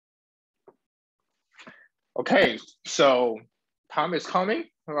Okay, so time is coming.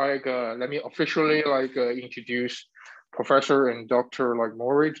 Let me officially introduce Professor and Dr.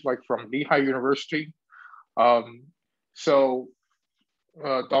 Moritz from Lehigh University. Um, so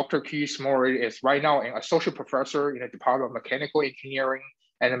Dr. Keith Moritz is right now an associate professor in the Department of Mechanical Engineering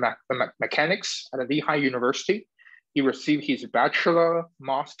and Mechanics at Lehigh University. He received his bachelor,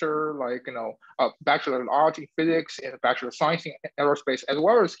 master, bachelor of arts in physics and bachelor of science in aerospace, as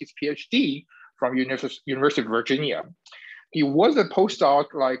well as his PhD from University of Virginia. He was a postdoc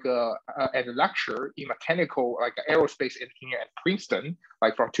and a lecturer in mechanical aerospace engineer at Princeton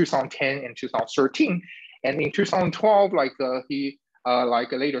from 2010 and 2013. And in 2012 he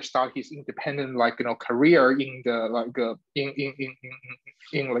later started his independent career in the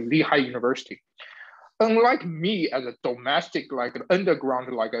in Lehigh University. Unlike me as a domestic underground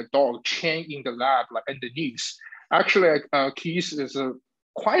a dog chained in the lab underneath, actually Keith is a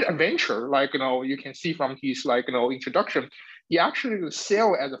quite adventure. You can see from his introduction, he actually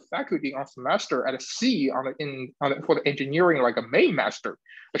sailed as a faculty on semester at sea for the engineering a May master,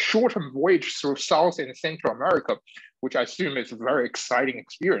 a short-term voyage through South and Central America, which I assume is a very exciting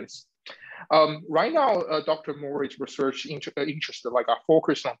experience. Right now, Dr. Moritz research interests are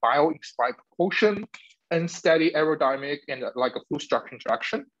focused on bio-inspired propulsion, unsteady aerodynamic, and a fluid structure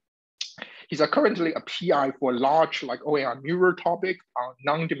interaction. He's currently a PI for a large OAR mirror topic on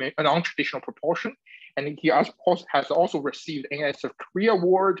non-traditional propulsion, and he has also received NSF Career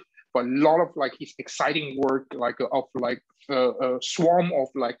Award for a lot of his exciting work swarm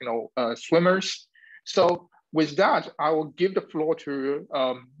of swimmers. So with that, I will give the floor to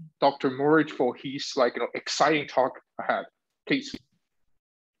Dr. Moritz for his exciting talk ahead. Please.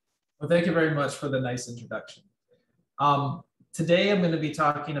 Well, thank you very much for the nice introduction. Today, I'm going to be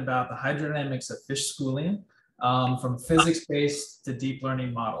talking about the hydrodynamics of fish schooling, from physics-based to deep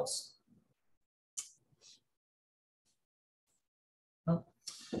learning models.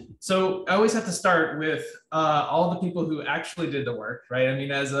 So I always have to start with all the people who actually did the work, right? I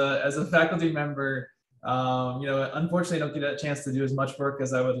mean, as a faculty member, unfortunately, I don't get a chance to do as much work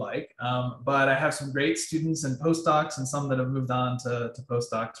as I would like, but I have some great students and postdocs, and some that have moved on to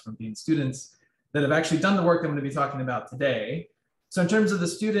postdocs from being students that have actually done the work I'm going to be talking about today. So in terms of the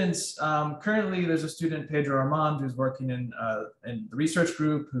students, currently there's a student, Pedro Armand, who's working in the research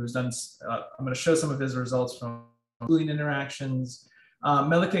group, who's done, I'm going to show some of his results from schooling interactions.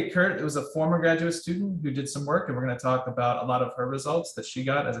 Melike Kurt was a former graduate student who did some work, and we're going to talk about a lot of her results that she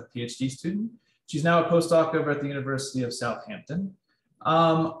got as a PhD student. She's now a postdoc over at the University of Southampton.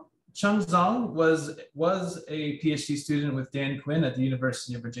 Chung Zhang was a PhD student with Dan Quinn at the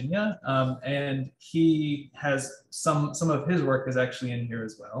University of Virginia, and he has some of his work is actually in here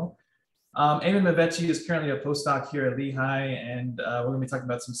as well. Eamon Mavechi is currently a postdoc here at Lehigh, and we're going to be talking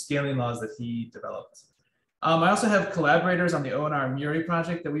about some scaling laws that he developed. I also have collaborators on the ONR Muri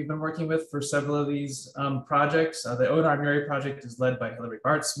project that we've been working with for several of these projects. The ONR Muri project is led by Hilary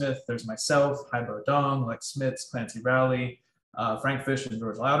Bart-Smith. There's myself, Haibo Dong, Lex Smits, Clancy Rowley, Frank Fish, and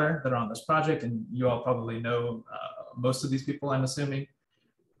George Lauder that are on this project. And you all probably know most of these people, I'm assuming.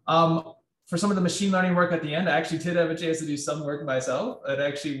 For some of the machine learning work at the end, I actually did have a chance to do some work myself. I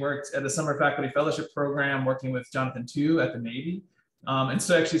actually worked at a summer faculty fellowship program working with Jonathan Tu at the Navy. And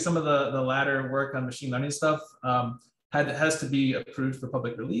so actually some of the latter work on machine learning stuff has to be approved for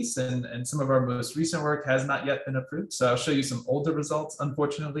public release, and some of our most recent work has not yet been approved. So I'll show you some older results,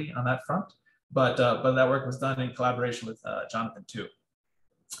 unfortunately, on that front. But that work was done in collaboration with Jonathan Tu.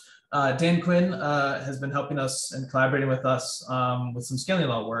 Dan Quinn has been helping us and collaborating with us with some scaling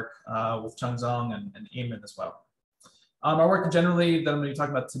law work with Chung Zhang and Eamon as well. Our work generally that I'm going to be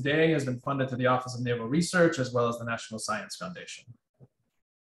talking about today has been funded through the Office of Naval Research as well as the National Science Foundation.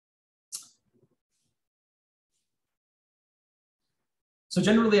 So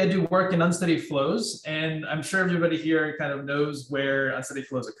generally, I do work in unsteady flows, and I'm sure everybody here kind of knows where unsteady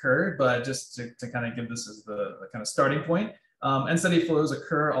flows occur, but just to kind of give this as the kind of starting point, unsteady flows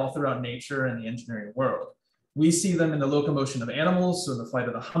occur all throughout nature and the engineering world. We see them in the locomotion of animals, so the flight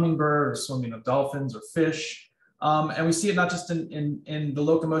of the hummingbird or swimming of dolphins or fish. And we see it not just in the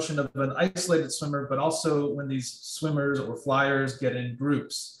locomotion of an isolated swimmer, but also when these swimmers or flyers get in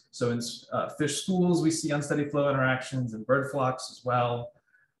groups. So in fish schools, we see unsteady flow interactions and bird flocks as well.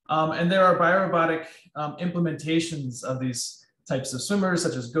 And there are biorobotic implementations of these types of swimmers,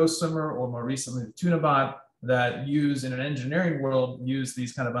 such as Ghost Swimmer, or more recently the TunaBot, that use in an engineering world, use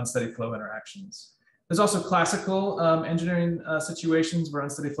these kind of unsteady flow interactions. There's also classical engineering situations where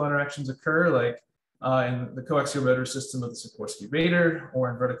unsteady flow interactions occur, like in the coaxial rotor system of the Sikorsky Raider, or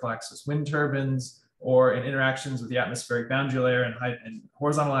in vertical axis wind turbines, or in interactions with the atmospheric boundary layer and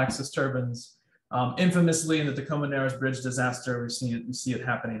horizontal axis turbines. Infamously, in the Tacoma Narrows Bridge disaster, we see it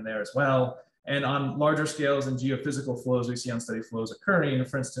happening there as well. And on larger scales and geophysical flows, we see unsteady flows occurring,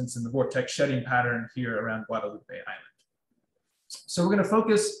 for instance, in the vortex shedding pattern here around Guadalupe Island. So we're going to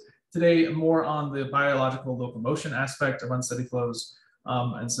focus today more on the biological locomotion aspect of unsteady flows.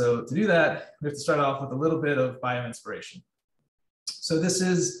 And so to do that, we have to start off with a little bit of bioinspiration. So this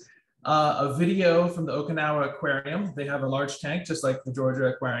is a video from the Okinawa Aquarium. They have a large tank, just like the Georgia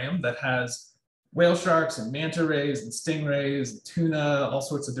Aquarium, that has whale sharks and manta rays and stingrays and tuna, all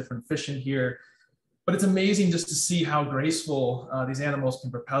sorts of different fish in here. But it's amazing just to see how graceful these animals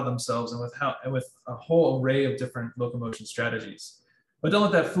can propel themselves and with a whole array of different locomotion strategies. But don't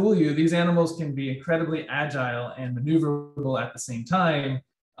let that fool you. These animals can be incredibly agile and maneuverable at the same time.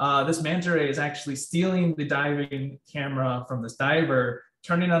 This manta ray is actually stealing the diving camera from this diver,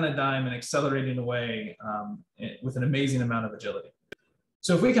 turning on a dime and accelerating away with an amazing amount of agility.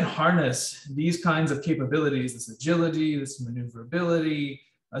 So if we can harness these kinds of capabilities, this agility, this maneuverability,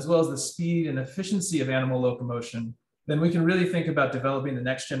 as well as the speed and efficiency of animal locomotion, then we can really think about developing the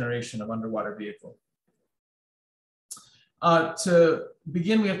next generation of underwater vehicle. To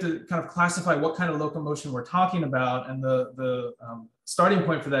begin, we have to kind of classify what kind of locomotion we're talking about. And the starting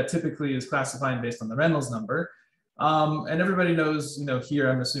point for that typically is classifying based on the Reynolds number. And everybody knows,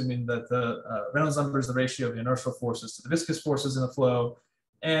 here I'm assuming that the Reynolds number is the ratio of the inertial forces to the viscous forces in a flow.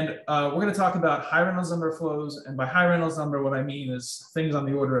 And we're going to talk about high Reynolds number flows. And by high Reynolds number, what I mean is things on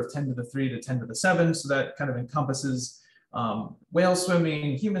the order of 10 to the 3 to 10 to the 7. So that kind of encompasses whale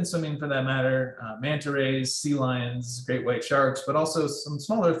swimming, human swimming for that matter, manta rays, sea lions, great white sharks, but also some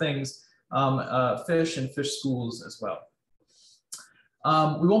smaller things, fish and fish schools as well.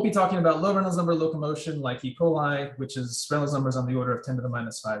 We won't be talking about low Reynolds number locomotion like E. coli, which is Reynolds numbers on the order of 10 to the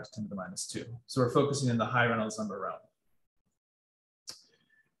minus 5 to 10 to the minus 2. So we're focusing in the high Reynolds number realm.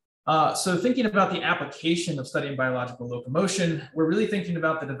 So thinking about the application of studying biological locomotion, we're really thinking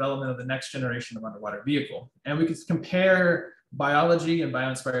about the development of the next generation of underwater vehicle. And we could compare biology and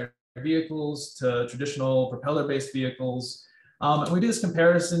bio-inspired vehicles to traditional propeller-based vehicles. And we do this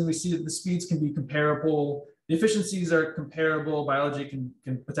comparison, we see that the speeds can be comparable, the efficiencies are comparable, biology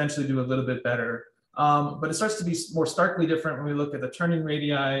can potentially do a little bit better. But it starts to be more starkly different when we look at the turning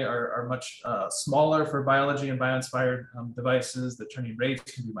radii are much smaller for biology and bio-inspired devices. The turning rates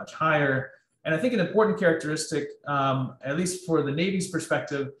can be much higher. And I think an important characteristic, at least for the Navy's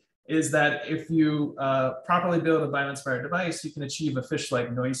perspective, is that if you properly build a bio-inspired device, you can achieve a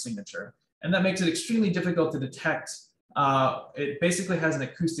fish-like noise signature. And that makes it extremely difficult to detect. It basically has an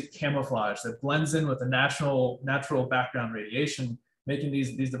acoustic camouflage that blends in with the natural background radiation, making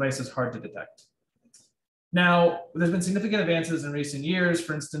these devices hard to detect. Now, there's been significant advances in recent years,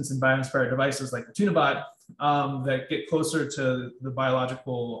 for instance, in bio-inspired devices like the TunaBot that get closer to the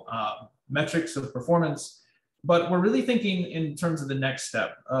biological metrics of performance. But we're really thinking in terms of the next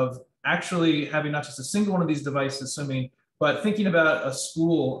step of actually having not just a single one of these devices swimming, but thinking about a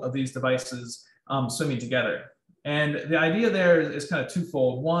school of these devices swimming together. And the idea there is kind of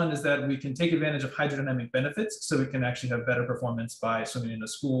twofold. One is that we can take advantage of hydrodynamic benefits, so we can actually have better performance by swimming in a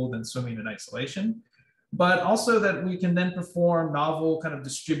school than swimming in isolation. But also that we can then perform novel kind of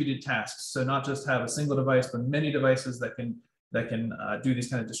distributed tasks. So not just have a single device, but many devices that can do these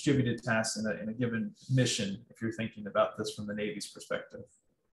kind of distributed tasks in a given mission, if you're thinking about this from the Navy's perspective.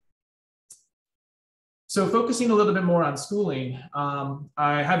 So focusing a little bit more on schooling,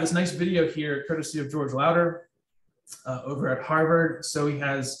 I have this nice video here, courtesy of George Lauder over at Harvard. So he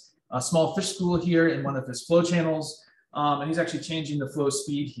has a small fish school here in one of his flow channels, and he's actually changing the flow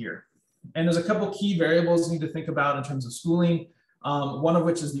speed here. And there's a couple key variables you need to think about in terms of schooling, one of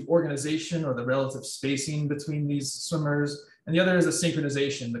which is the organization or the relative spacing between these swimmers. And the other is the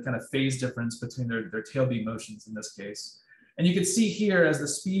synchronization, the kind of phase difference between their tail beat motions in this case. And you can see here as the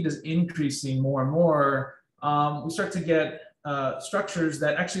speed is increasing more and more, we start to get structures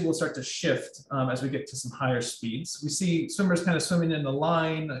that actually will start to shift as we get to some higher speeds. We see swimmers kind of swimming in a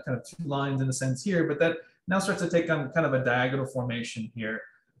line, kind of two lines in a sense here, but that now starts to take on kind of a diagonal formation here.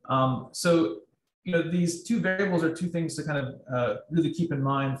 So, these two variables are two things to kind of really keep in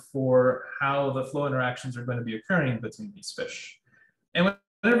mind for how the flow interactions are going to be occurring between these fish. And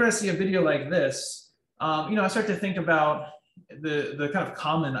whenever I see a video like this, I start to think about the kind of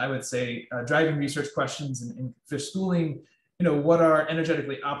common, I would say, driving research questions in fish schooling. What are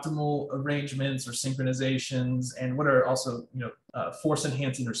energetically optimal arrangements or synchronizations, and what are also, force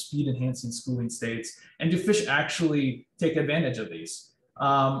enhancing or speed enhancing schooling states? And do fish actually take advantage of these?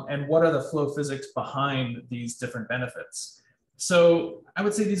 And what are the flow physics behind these different benefits? So I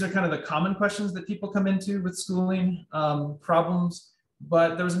would say these are kind of the common questions that people come into with schooling problems.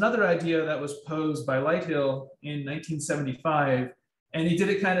 But there was another idea that was posed by Lighthill in 1975, and he did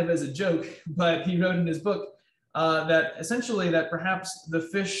it kind of as a joke, but he wrote in his book that essentially that perhaps the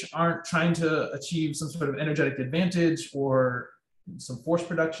fish aren't trying to achieve some sort of energetic advantage or some force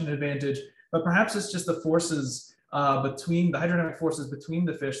production advantage, but perhaps it's just the forces between the hydrodynamic forces between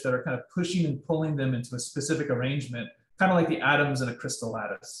the fish that are kind of pushing and pulling them into a specific arrangement, kind of like the atoms in a crystal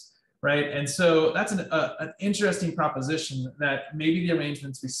lattice, right? And so that's an interesting proposition that maybe the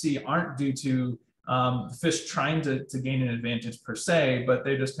arrangements we see aren't due to fish trying to gain an advantage per se, but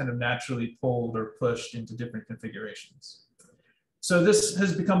they're just kind of naturally pulled or pushed into different configurations. So this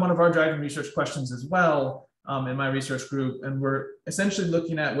has become one of our driving research questions as well in my research group. And we're essentially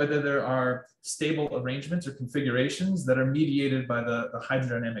looking at whether there are stable arrangements or configurations that are mediated by the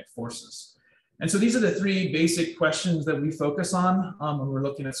hydrodynamic forces. And so these are the three basic questions that we focus on when we're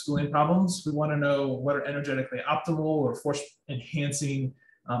looking at schooling problems. We want to know what are energetically optimal or force enhancing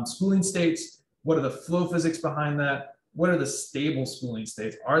schooling states. What are the flow physics behind that? What are the stable schooling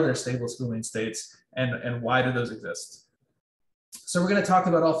states? Are there stable schooling states? And why do those exist? So we're going to talk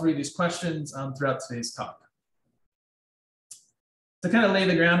about all three of these questions throughout today's talk. To kind of lay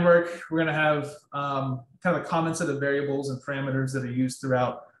the groundwork, we're going to have kind of a common set of variables and parameters that are used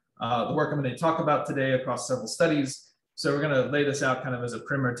throughout the work I'm going to talk about today across several studies. So we're going to lay this out kind of as a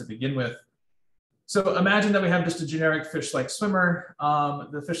primer to begin with. So imagine that we have just a generic fish-like swimmer.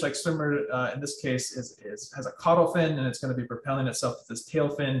 The fish-like swimmer in this case has a caudal fin, and it's going to be propelling itself with this tail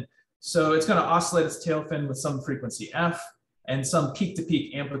fin. So it's going to oscillate its tail fin with some frequency f and some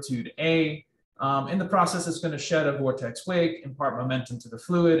peak-to-peak amplitude a. In the process, it's going to shed a vortex wake, impart momentum to the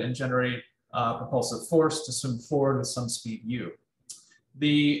fluid, and generate propulsive force to swim forward with some speed u.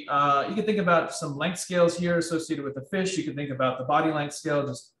 You can think about some length scales here associated with the fish. You can think about the body length scale,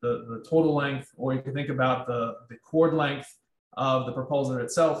 just the total length, or you can think about the chord length of the propulsor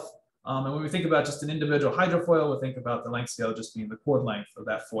itself. And when we think about just an individual hydrofoil, we think about the length scale just being the chord length of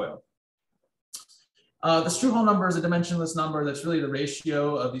that foil. The Struhel number is a dimensionless number that's really the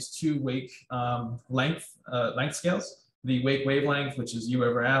ratio of these two wake length scales. The wake wavelength, which is u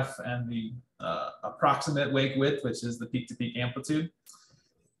over f, and the approximate wake width, which is the peak-to-peak amplitude.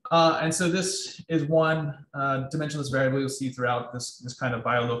 And so this is one dimensionless variable you'll see throughout this kind of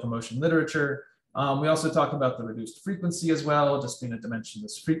biolocomotion literature. We also talk about the reduced frequency as well, just being a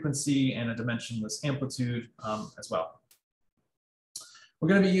dimensionless frequency and a dimensionless amplitude as well. We're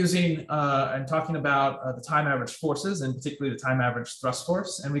going to be using and talking about the time average forces, and particularly the time average thrust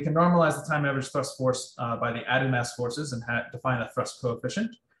force. And we can normalize the time average thrust force by the added mass forces and define a thrust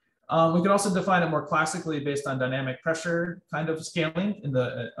coefficient. We can also define it more classically based on dynamic pressure kind of scaling in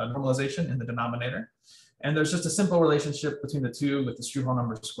the normalization in the denominator. And there's just a simple relationship between the two with the Struhel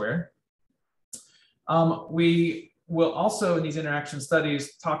number squared. We will also in these interaction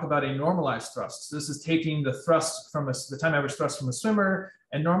studies talk about a normalized thrust. So this is taking the thrust from the time average thrust from a swimmer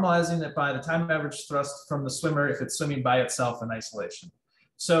and normalizing it by the time average thrust from the swimmer if it's swimming by itself in isolation.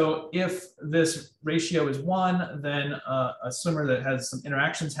 So if this ratio is 1, then a swimmer that has some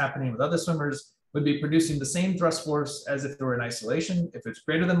interactions happening with other swimmers would be producing the same thrust force as if they were in isolation. If it's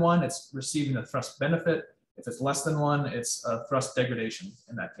greater than 1, it's receiving a thrust benefit. If it's less than 1, it's a thrust degradation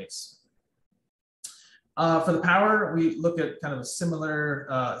in that case. For the power, we look at kind of similar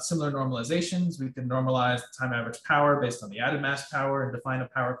normalizations. We can normalize the time average power based on the added mass power and define a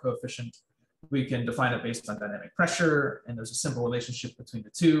power coefficient. We can define it based on dynamic pressure, and there's a simple relationship between the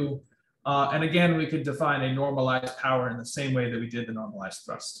two. And again, we could define a normalized power in the same way that we did the normalized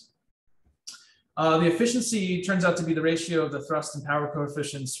thrust. The efficiency turns out to be the ratio of the thrust and power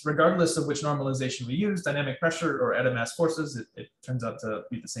coefficients, regardless of which normalization we use, dynamic pressure or added mass forces. It turns out to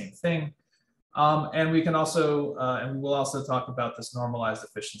be the same thing. And we can also, and we will also talk about this normalized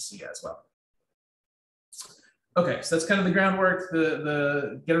efficiency as well. Okay, so that's kind of the groundwork,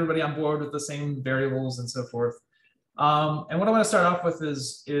 get everybody on board with the same variables and so forth. And what I want to start off with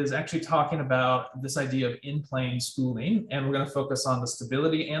is actually talking about this idea of in-plane schooling, and we're going to focus on the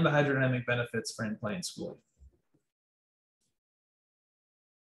stability and the hydrodynamic benefits for in-plane schooling.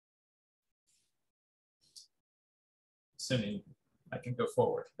 Assuming I can go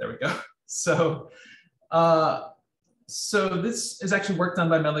forward. There we go. So this is actually work done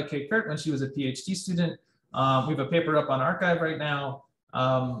by Melanie K. Kurt when she was a PhD student. We have a paper up on arXiv right now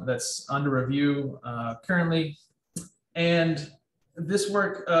that's under review currently. And this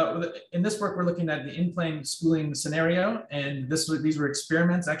work, in this work, we're looking at the in-plane schooling scenario. And these were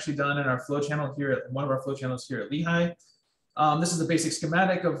experiments actually done in our flow channel here at one of our flow channels here at Lehigh. This is a basic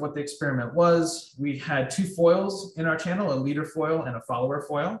schematic of what the experiment was. We had 2 foils in our channel, a leader foil and a follower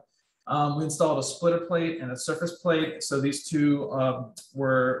foil. We installed a splitter plate and a surface plate. So these two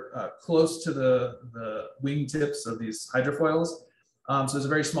were close to the wingtips of these hydrofoils. So there's a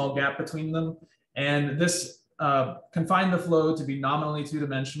very small gap between them. And this confined the flow to be nominally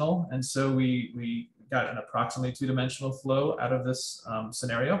two-dimensional. And so we got an approximately two-dimensional flow out of this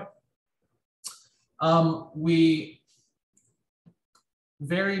scenario. We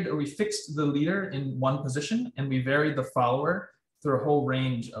fixed the leader in one position, and we varied the follower through a whole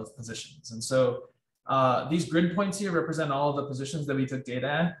range of positions. And so these grid points here represent all of the positions that we took data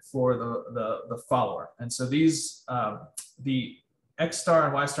at for the follower. And so these, the X star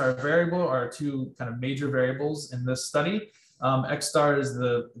and Y star variable are two kind of major variables in this study. X star is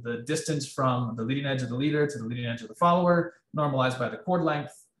the distance from the leading edge of the leader to the leading edge of the follower, normalized by the chord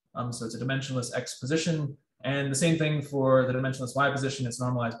length. So it's a dimensionless X position. And the same thing for the dimensionless Y position, it's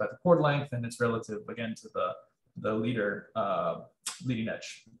normalized by the chord length, and it's relative, again, to the leader leading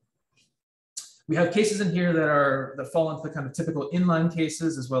edge. We have cases in here that fall into the kind of typical inline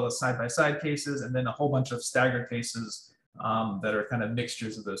cases, as well as side-by-side cases, and then a whole bunch of staggered cases that are kind of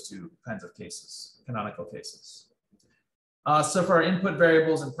mixtures of those two kinds of cases, canonical cases. So for our input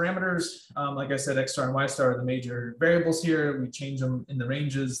variables and parameters, like I said, X star and Y star are the major variables here. We change them in the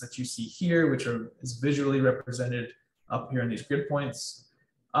ranges that you see here, which is visually represented up here in these grid points.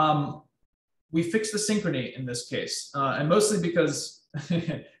 We fixed the synchrony in this case, and mostly because,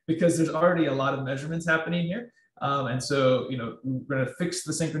 because there's already a lot of measurements happening here. And so, we're going to fix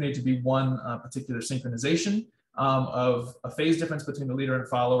the synchrony to be one particular synchronization of a phase difference between the leader and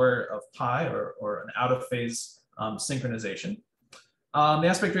follower of pi, or an out of phase synchronization. The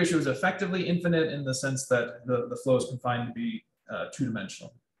aspect ratio is effectively infinite in the sense that the flow is confined to be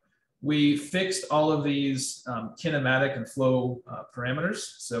two-dimensional. We fixed all of these kinematic and flow parameters.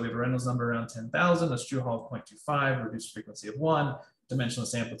 So we have a Reynolds number around 10,000, a Struhall of 0.25, reduced frequency of 1,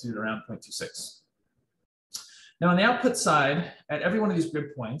 dimensionless amplitude around 0.26. Now on the output side, at every one of these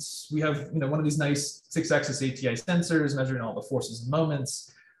grid points, we have one of these nice 6-axis ATI sensors measuring all the forces and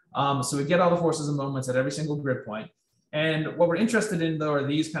moments. So we get all the forces and moments at every single grid point. And what we're interested in, though, are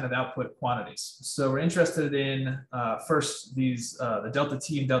these kind of output quantities. So we're interested in first these, the delta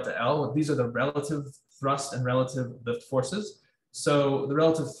T and delta L. These are the relative thrust and relative lift forces. So the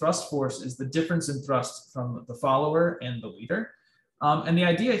relative thrust force is the difference in thrust from the follower and the leader. And the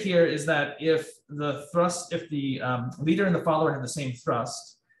idea here is that if the leader and the follower have the same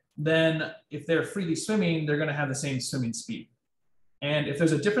thrust, then if they're freely swimming, they're going to have the same swimming speed. And if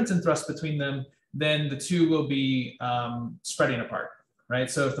there's a difference in thrust between them, then the two will be spreading apart, right?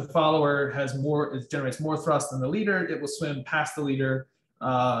 So if the follower generates more thrust than the leader, it will swim past the leader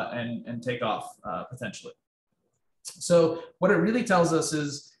and take off potentially. So what it really tells us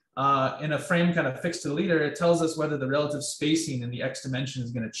is in a frame kind of fixed to the leader, it tells us whether the relative spacing in the X dimension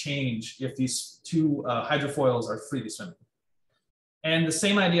is going to change if these two hydrofoils are freely swimming. And the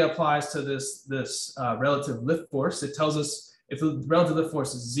same idea applies to this relative lift force. It tells us if the relative lift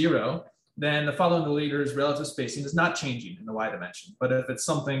force is 0, then the follower and the leader's relative spacing is not changing in the Y dimension. But if it's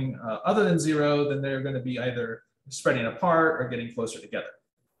something other than 0, then they're going to be either spreading apart or getting closer together.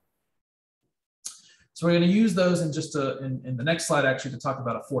 So we're going to use those in just in the next slide actually to talk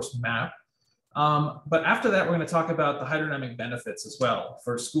about a force map. But after that, we're going to talk about the hydrodynamic benefits as well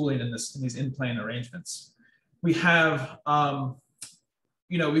for schooling in these in-plane arrangements. We have,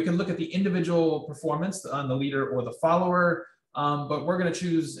 we can look at the individual performance on the leader or the follower. But we're going to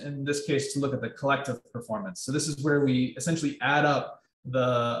choose, in this case, to look at the collective performance. So this is where we essentially add up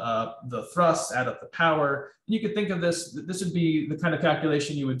the thrust, add up the power. And you could think of this would be the kind of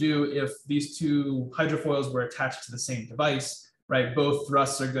calculation you would do if these two hydrofoils were attached to the same device, right? Both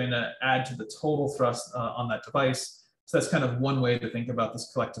thrusts are going to add to the total thrust on that device. So that's kind of one way to think about this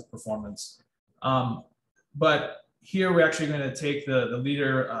collective performance. But here we're actually going to take the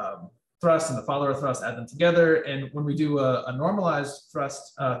leader thrust and the follower thrust, add them together. And when we do a normalized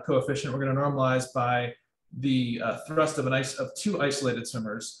thrust coefficient, we're going to normalize by the thrust of two isolated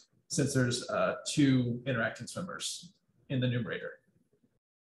swimmers, since there's two interacting swimmers in the numerator.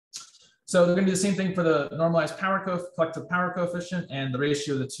 So they're going to do the same thing for the normalized collective power coefficient, and the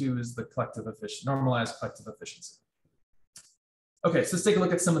ratio of the two is the normalized collective efficiency. Okay, so let's take a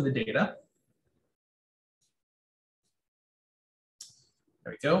look at some of the data.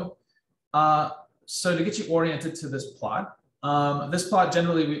 There we go. So to get you oriented to this plot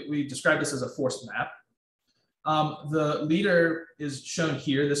generally we describe this as a force map. The leader is shown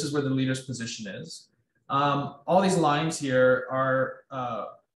here. This is where the leader's position is. All these lines here are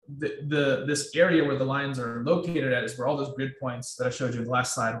this area where the lines are located at is where all those grid points that I showed you in the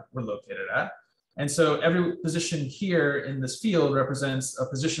last slide were located at. And so every position here in this field represents a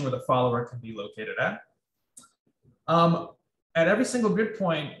position where the follower can be located at. At every single grid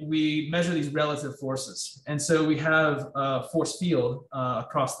point, we measure these relative forces. And so we have a force field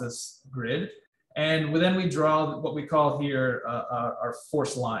across this grid. And then we draw what we call here our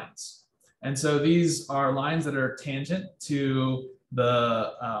force lines. And so these are lines that are tangent to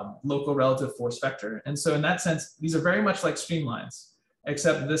the local relative force vector. And so in that sense, these are very much like streamlines,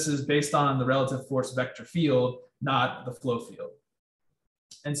 except this is based on the relative force vector field, not the flow field.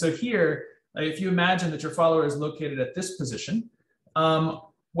 And so here, if you imagine that your follower is located at this position,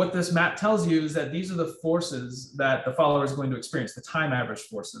 what this map tells you is that these are the forces that the follower is going to experience, the time average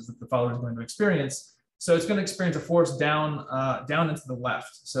forces that the follower is going to experience. So it's going to experience a force down, down into the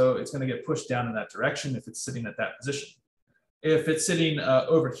left. So it's going to get pushed down in that direction if it's sitting at that position. If it's sitting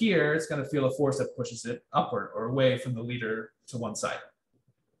over here, it's going to feel a force that pushes it upward or away from the leader to one side.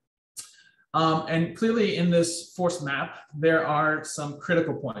 And clearly in this force map, there are some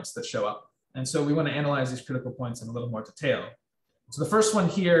critical points that show up. And so we want to analyze these critical points in a little more detail. So the first one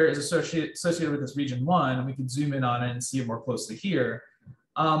here is associated with this region 1, and we can zoom in on it and see it more closely here.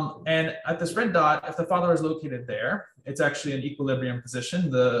 And at this red dot, if the follower is located there, it's actually an equilibrium position.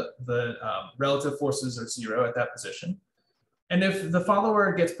 The relative forces are 0 at that position. And if the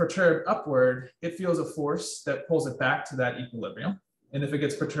follower gets perturbed upward, it feels a force that pulls it back to that equilibrium. And if it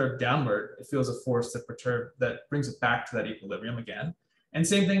gets perturbed downward, it feels a force that brings it back to that equilibrium again. And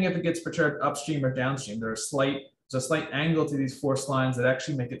same thing if it gets perturbed upstream or downstream. There's a slight angle to these force lines that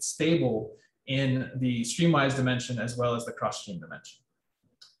actually make it stable in the streamwise dimension as well as the cross-stream dimension.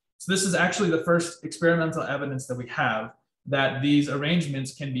 So this is actually the first experimental evidence that we have that these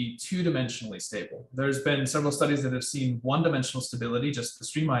arrangements can be two-dimensionally stable. There's been several studies that have seen one-dimensional stability, just the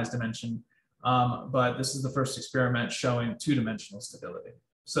streamwise dimension, but this is the first experiment showing two-dimensional stability.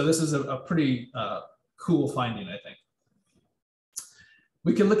 So this is a pretty cool finding, I think.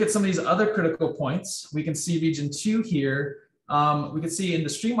 We can look at some of these other critical points. We can see region 2 here. We can see in the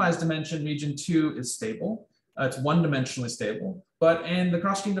streamwise dimension, region 2 is stable. It's one-dimensionally stable, but in the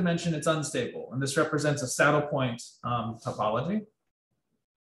cross-stream dimension, it's unstable. And this represents a saddle point topology.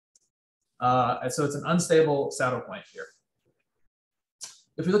 And so it's an unstable saddle point here.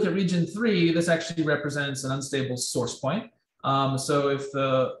 If we look at region 3, this actually represents an unstable source point. So if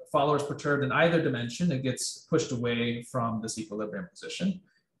the follower is perturbed in either dimension, it gets pushed away from this equilibrium position.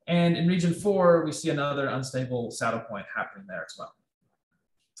 And in region 4, we see another unstable saddle point happening there as well.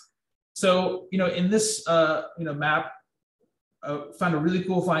 So, in this, map, found a really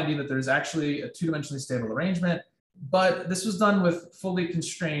cool finding that there's actually a two-dimensionally stable arrangement, but this was done with fully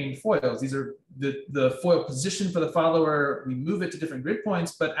constrained foils. These are the foil position for the follower. We move it to different grid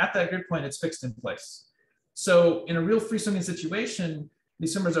points, but at that grid point, it's fixed in place. So in a real free swimming situation,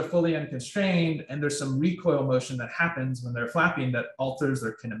 these swimmers are fully unconstrained, and there's some recoil motion that happens when they're flapping that alters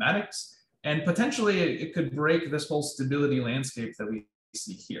their kinematics. And potentially it could break this whole stability landscape that we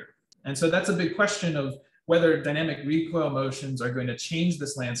see here. And so that's a big question of whether dynamic recoil motions are going to change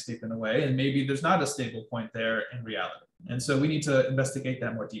this landscape in a way, and maybe there's not a stable point there in reality. And so we need to investigate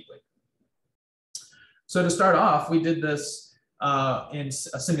that more deeply. So to start off, we did this in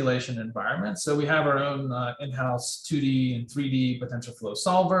a simulation environment. So we have our own in-house 2D and 3D potential flow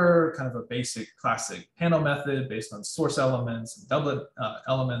solver, kind of a basic classic panel method based on source elements and doublet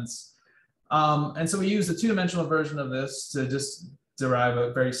elements. And so we use a two-dimensional version of this to just derive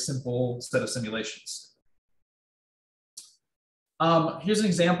a very simple set of simulations. Here's an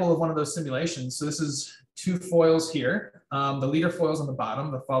example of one of those simulations. So this is two foils here. The leader foil's on the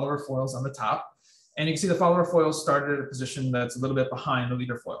bottom, the follower foil's on the top. And you can see the follower foil started at a position that's a little bit behind the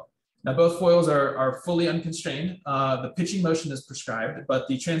leader foil. Now both foils are fully unconstrained. The pitching motion is prescribed, but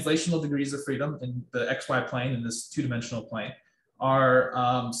the translational degrees of freedom in the XY plane, in this two-dimensional plane,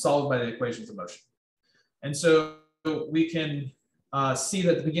 are solved by the equations of motion. And so we can see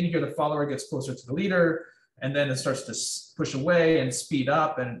that at the beginning here, the follower gets closer to the leader, and then it starts to push away and speed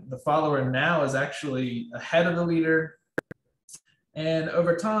up. And the follower now is actually ahead of the leader. And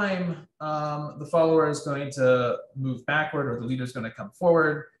over time, the follower is going to move backward, or the leader is going to come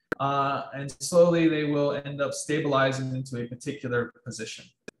forward. And slowly they will end up stabilizing into a particular position.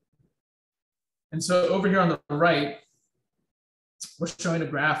 And so over here on the right, we're showing a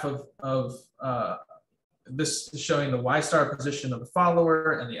graph of this is showing the Y star position of the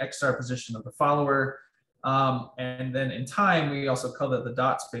follower and the X star position of the follower. And then in time, we also color the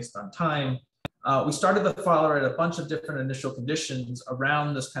dots based on time. We started the follower at a bunch of different initial conditions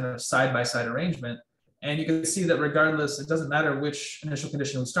around this kind of side-by-side arrangement. And you can see that regardless, it doesn't matter which initial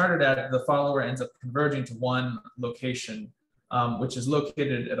condition we started at, the follower ends up converging to one location, which is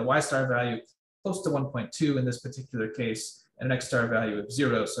located at a Y star value close to 1.2 in this particular case, and an X star value of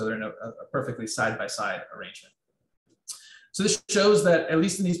 0. So they're in a perfectly side-by-side arrangement. So this shows that, at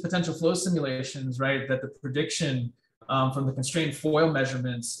least in these potential flow simulations, right, that the prediction from the constrained foil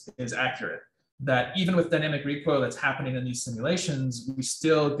measurements is accurate. That even with dynamic recoil that's happening in these simulations, we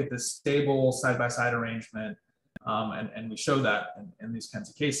still get this stable side-by-side arrangement, and we show that in these kinds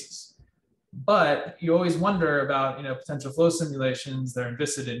of cases. But you always wonder about, potential flow simulations. They're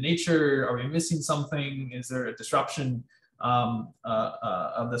invested in nature. Are we missing something? Is there a disruption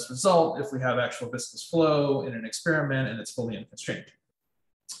of this result if we have actual viscous flow in an experiment and it's fully unconstrained?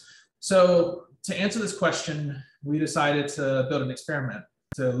 So to answer this question, we decided to build an experiment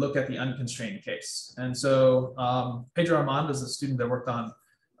to look at the unconstrained case. And so Pedro Armando is a student that worked on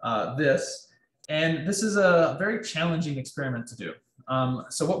this. And this is a very challenging experiment to do.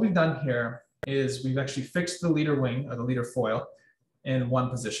 So what we've done here is we've actually fixed the leader wing or the leader foil in one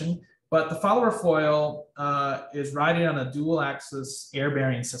position, but the follower foil is riding on a dual axis air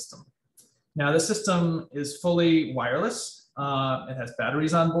bearing system. Now this system is fully wireless. It has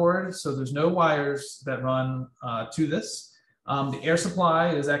batteries on board, so there's no wires that run to this. The air supply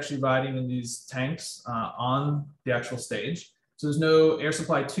is actually riding in these tanks on the actual stage. So there's no air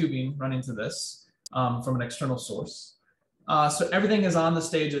supply tubing running to this from an external source. So everything is on the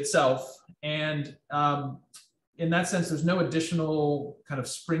stage itself. And in that sense, there's no additional kind of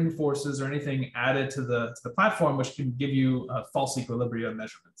spring forces or anything added to the platform, which can give you false equilibrium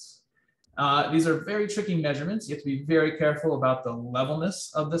measurements. These are very tricky measurements. You have to be very careful about the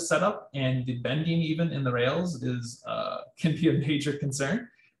levelness of the setup, and the bending even in the rails can be a major concern.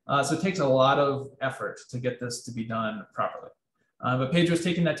 So it takes a lot of effort to get this to be done properly. But Pedro's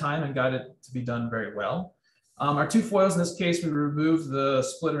taken that time and got it to be done very well. Our two foils in this case, we removed the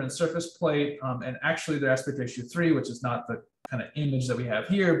splitter and surface plate, and actually they're aspect ratio 3, which is not the kind of image that we have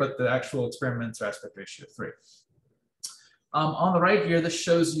here, but the actual experiments are aspect ratio 3. On the right here, this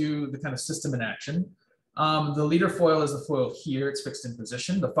shows you the kind of system in action. The leader foil is the foil here, it's fixed in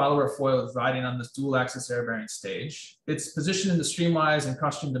position. The follower foil is riding on this dual axis air bearing stage. Its position in the streamwise and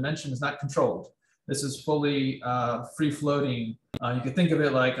cross-stream dimension is not controlled. This is fully free floating. You could think of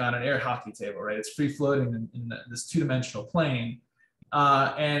it like on an air hockey table, right? It's free floating in this two-dimensional plane.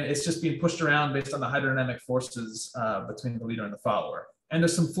 And it's just being pushed around based on the hydrodynamic forces between the leader and the follower. And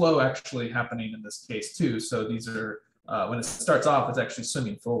there's some flow actually happening in this case too. So these are, when it starts off, it's actually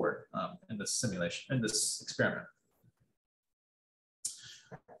swimming forward in this simulation, in this experiment.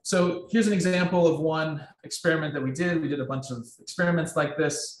 So here's an example of one experiment that we did. We did a bunch of experiments like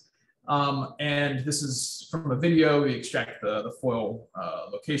this. And this is from a video. We extract the foil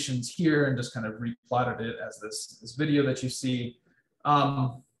locations here and just kind of replotted it as this video that you see.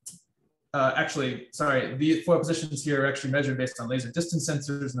 Actually, sorry, the foil positions here are actually measured based on laser distance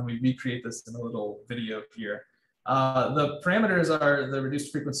sensors, and then we recreate this in a little video here. The parameters are the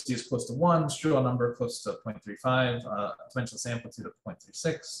reduced frequency is close to 1, Strehl number close to 0.35, dimensionless amplitude of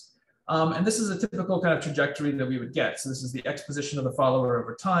 0.36. And this is a typical kind of trajectory that we would get. So this is the X position of the follower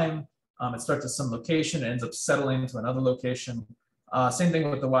over time. It starts at some location, it ends up settling to another location. Same thing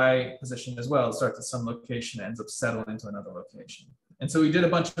with the Y position as well. It starts at some location, ends up settling to another location. And so we did a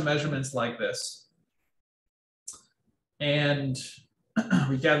bunch of measurements like this. And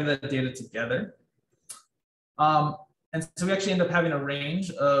we gathered that data together. And so we actually end up having a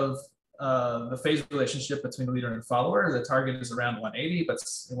range of the phase relationship between the leader and follower. The target is around 180, but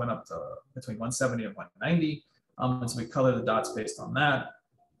it went up to between 170 and 190. And so we color the dots based on that.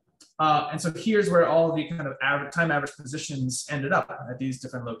 And so here's where all the kind of time average positions ended up at these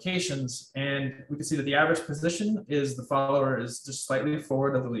different locations. And we can see that the average position is the follower is just slightly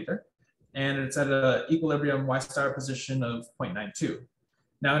forward of the leader. And it's at an equilibrium Y star position of 0.92.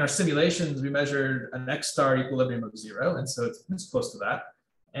 Now in our simulations, we measured an X star equilibrium of 0. And so it's close to that.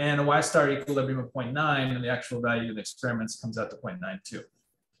 And a Y star equilibrium of 0.9, and the actual value of the experiments comes out to 0.92.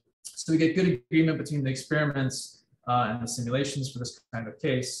 So we get good agreement between the experiments and the simulations for this kind of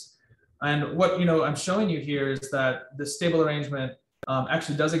case. And what I'm showing you here is that the stable arrangement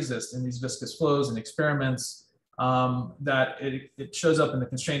actually does exist in these viscous flows and experiments, that it shows up in the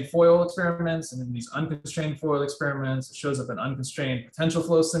constrained foil experiments and in these unconstrained foil experiments. It shows up in unconstrained potential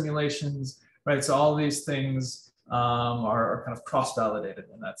flow simulations, right? So all these things are kind of cross-validated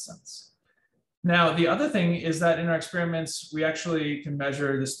in that sense. Now, the other thing is that in our experiments, we actually can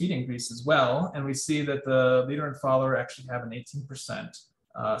measure the speed increase as well. And we see that the leader and follower actually have an 18%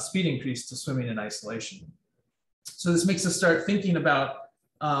 speed increase to swimming in isolation. So this makes us start thinking about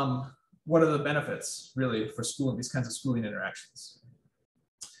what are the benefits really for schooling, these kinds of schooling interactions.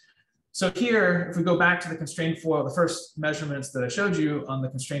 So here, if we go back to the constrained foil, the first measurements that I showed you on the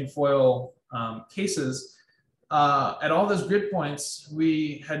constrained foil cases, at all those grid points,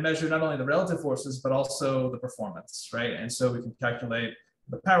 we had measured not only the relative forces, but also the performance, right? And so we can calculate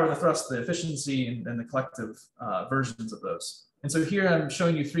the power, the thrust, the efficiency, and the collective versions of those. And so here I'm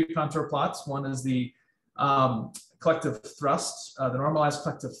showing you three contour plots. One is the collective thrust, the normalized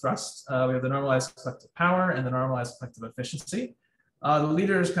collective thrust. We have the normalized collective power and the normalized collective efficiency. The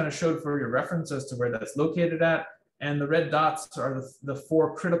leaders kind of showed for your reference as to where that's located at. And the red dots are the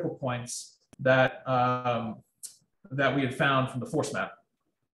four critical points that, that we had found from the force map.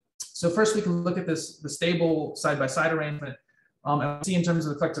 So first we can look at the stable side-by-side arrangement and see in terms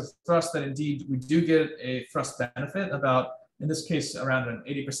of the collective thrust that indeed we do get a thrust benefit about, in this case, around an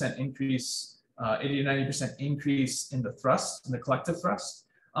 80% increase, 80 to 90% increase in the thrust, in the collective thrust.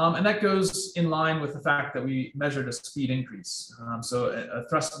 And that goes in line with the fact that we measured a speed increase. So a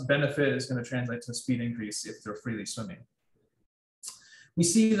thrust benefit is going to translate to a speed increase if they're freely swimming. We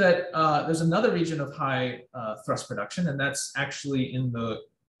see that there's another region of high thrust production, and that's actually in the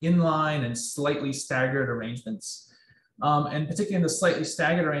inline and slightly staggered arrangements. And particularly in the slightly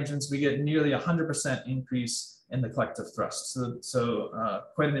staggered arrangements, we get nearly 100% increase in the collective thrust. So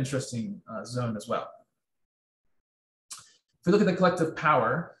quite an interesting zone as well. If we look at the collective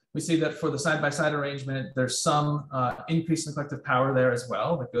power, we see that for the side-by-side arrangement, there's some increase in the collective power there as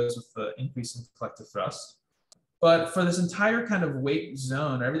well that goes with the increase in collective thrust. But for this entire kind of weight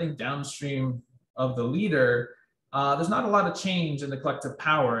zone, everything downstream of the leader, there's not a lot of change in the collective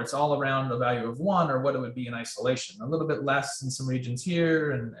power. It's all around a value of 1 or what it would be in isolation. A little bit less in some regions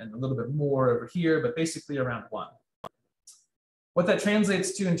here and a little bit more over here, but basically around 1. What that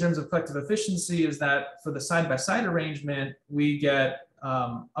translates to in terms of collective efficiency is that for the side-by-side arrangement, we get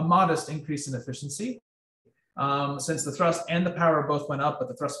a modest increase in efficiency. Since the thrust and the power both went up, but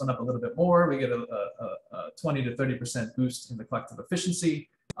the thrust went up a little bit more, we get a 20 to 30% boost in the collective efficiency.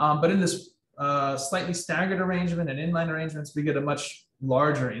 But in this slightly staggered arrangement and inline arrangements, we get a much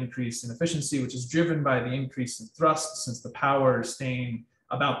larger increase in efficiency, which is driven by the increase in thrust, since the power is staying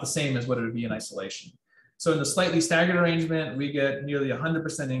about the same as what it would be in isolation. So in the slightly staggered arrangement, we get nearly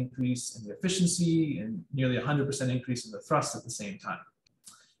 100% increase in the efficiency and nearly 100% increase in the thrust at the same time.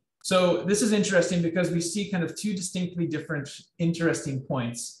 So this is interesting because we see kind of two distinctly different interesting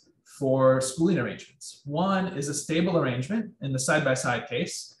points for spooling arrangements. One is a stable arrangement in the side-by-side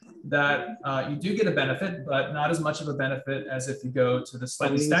case that you do get a benefit, but not as much of a benefit as if you go to the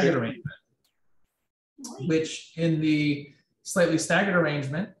slightly staggered arrangement, which in the slightly staggered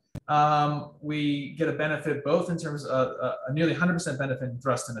arrangement, we get a benefit both in terms of a nearly 100% benefit in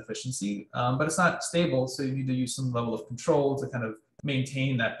thrust and efficiency, but it's not stable, so you need to use some level of control to kind of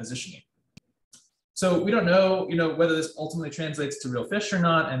maintain that positioning. So we don't know, whether this ultimately translates to real fish or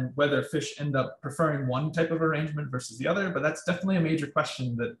not, and whether fish end up preferring one type of arrangement versus the other, but that's definitely a major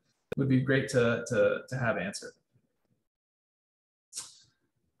question that would be great to have answered.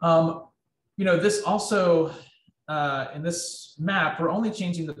 This also, in this map, we're only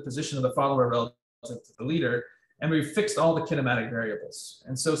changing the position of the follower relative to the leader, and we've fixed all the kinematic variables.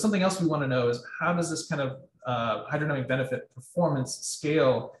 And so something else we want to know is how does this kind of hydrodynamic benefit performance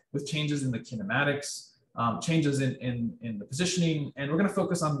scale with changes in the kinematics, changes in the positioning, and we're going to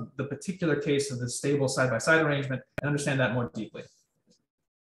focus on the particular case of the stable side-by-side arrangement and understand that more deeply.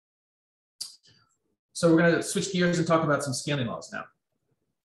 So we're going to switch gears and talk about some scaling laws now.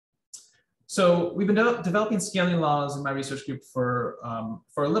 So we've been developing scaling laws in my research group for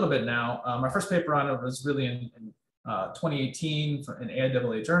a little bit now. My first paper on it was really in 2018 in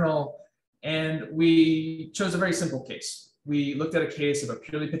AIAA journal, and we chose a very simple case. We looked at a case of a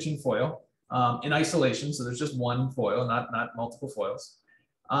purely pitching foil in isolation, so there's just one foil, not multiple foils.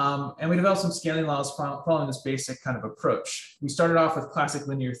 And we developed some scaling laws following this basic kind of approach. We started off with classic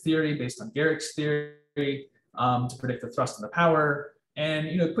linear theory based on Garrick's theory to predict the thrust and the power.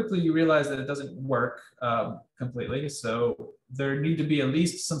 And quickly you realize that it doesn't work completely. So there need to be at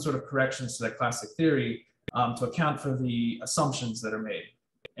least some sort of corrections to that classic theory to account for the assumptions that are made.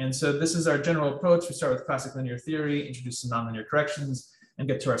 And so this is our general approach. We start with classic linear theory, introduce some nonlinear corrections, and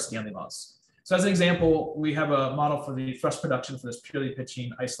get to our scaling laws. So as an example, we have a model for the thrust production for this purely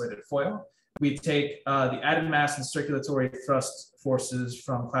pitching isolated foil. We take the added mass and circulatory thrust forces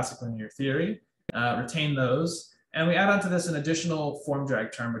from classic linear theory, retain those, and we add onto this an additional form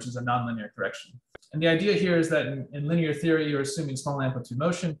drag term, which is a nonlinear correction. And the idea here is that in linear theory, you're assuming small amplitude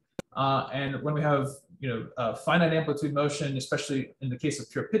motion. And when we have finite amplitude motion, especially in the case of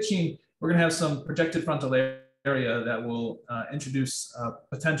pure pitching, we're going to have some projected frontal area that will introduce a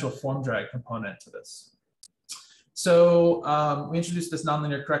potential form drag component to this. So we introduced this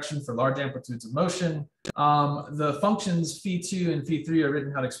nonlinear correction for large amplitudes of motion. The functions phi2 and phi3 are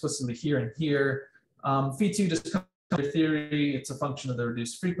written out explicitly here and here. Phi2 just comes from theory. It's a function of the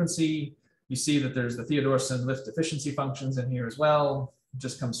reduced frequency. You see that there's the Theodorson lift efficiency functions in here as well. It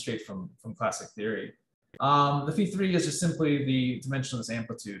just comes straight from classic theory. The phi3 is just simply the dimensionless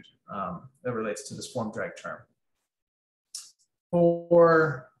amplitude that relates to this form drag term.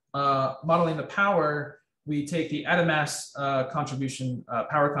 For modeling the power, we take the atom mass contribution,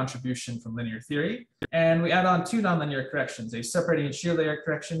 power contribution from linear theory, and we add on two nonlinear corrections, a separating and shear layer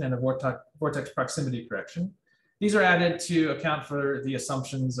correction and a vortex proximity correction. These are added to account for the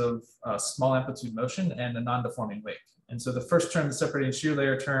assumptions of small amplitude motion and a non-deforming wake. And so the first term, the separating and shear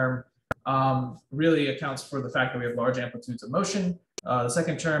layer term, really accounts for the fact that we have large amplitudes of motion. The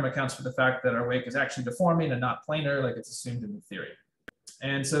second term accounts for the fact that our wake is actually deforming and not planar like it's assumed in the theory.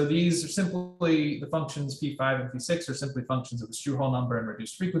 And so these are simply the functions P5 and P6 are simply functions of the Struhal number and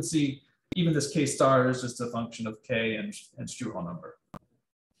reduced frequency. Even this K star is just a function of K and Struhal number.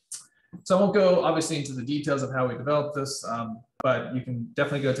 So I won't go obviously into the details of how we developed this, but you can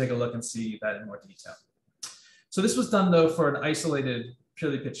definitely go take a look and see that in more detail. So this was done though for an isolated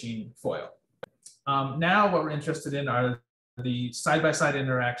purely pitching foil. Now what we're interested in are the side-by-side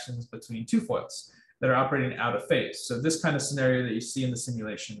interactions between two foils that are operating out of phase. So this kind of scenario that you see in the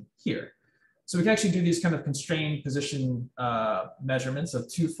simulation here. So we can actually do these kind of constrained position measurements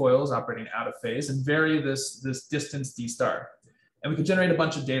of two foils operating out of phase and vary this distance d star. And we can generate a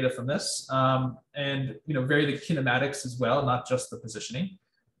bunch of data from this and vary the kinematics as well, not just the positioning.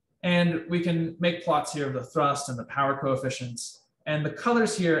 And we can make plots here of the thrust and the power coefficients. And the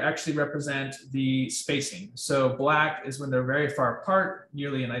colors here actually represent the spacing. So black is when they're very far apart,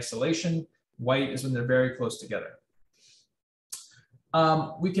 nearly in isolation. White is when they're very close together.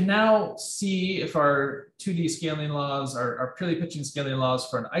 We can now see if our 2D scaling laws, our purely pitching scaling laws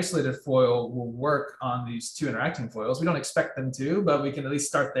for an isolated foil will work on these two interacting foils. We don't expect them to, but we can at least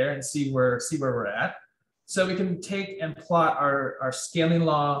start there and see where we're at. So we can take and plot our scaling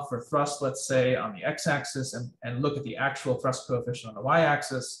law for thrust, let's say, on the x-axis and look at the actual thrust coefficient on the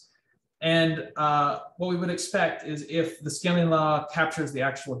y-axis. And what we would expect is if the scaling law captures the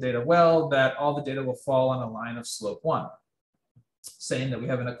actual data well, that all the data will fall on a line of slope 1, saying that we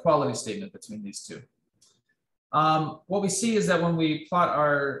have an equality statement between these two. What we see is that when we plot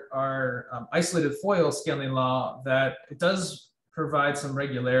our isolated foil scaling law, that it does provide some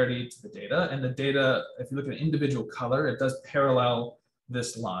regularity to the data. And the data, if you look at an individual color, it does parallel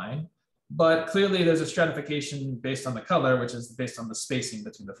this line. But clearly there's a stratification based on the color, which is based on the spacing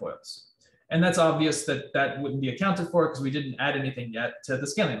between the foils. And that's obvious that that wouldn't be accounted for because we didn't add anything yet to the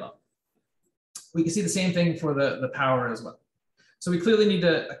scaling law. We can see the same thing for the power as well. So we clearly need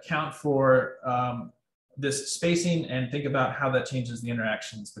to account for this spacing and think about how that changes the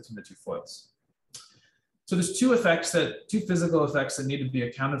interactions between the two foils. So there's two physical effects that need to be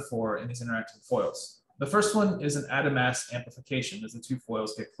accounted for in these interacting foils. The first one is an atom mass amplification as the two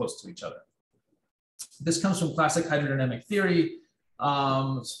foils get close to each other. This comes from classic hydrodynamic theory.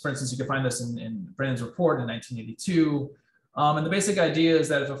 For instance, you can find this in Brennan's report in 1982. And the basic idea is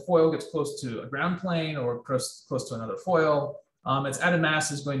that if a foil gets close to a ground plane or close to another foil, its atom mass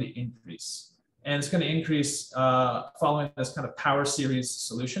is going to increase. And it's going to increase following this kind of power series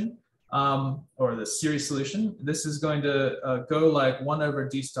solution. Or the series solution. This is going to go like 1 over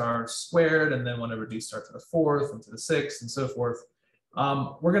d star squared and then 1 over d star to the 4th and to the 6th and so forth.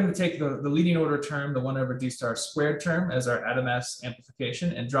 We're going to take the leading order term, the 1 over d star squared term as our atom mass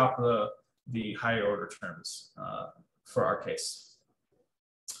amplification and drop the higher order terms for our case.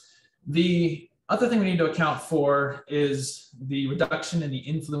 The other thing we need to account for is the reduction in the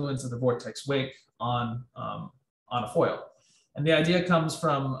influence of the vortex wake on a foil. And the idea comes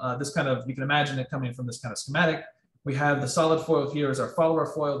from this kind of, you can imagine it coming from this kind of schematic. We have the solid foil here as our follower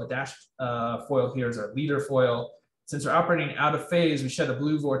foil, the dashed foil here is our leader foil. Since we're operating out of phase, we shed a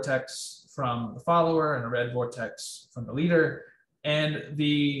blue vortex from the follower and a red vortex from the leader. And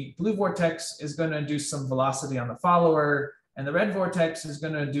the blue vortex is going to induce some velocity on the follower. And the red vortex is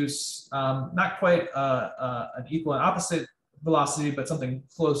going to induce not quite an equal and opposite velocity, but something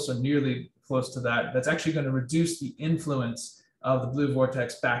close or nearly close to that. That's actually going to reduce the influence of the blue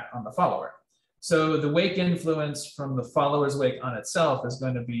vortex back on the follower. So the wake influence from the follower's wake on itself is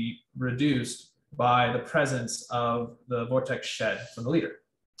going to be reduced by the presence of the vortex shed from the leader.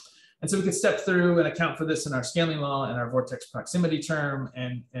 And so we could step through and account for this in our scaling law and our vortex proximity term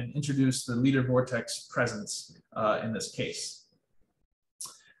and introduce the leader vortex presence in this case.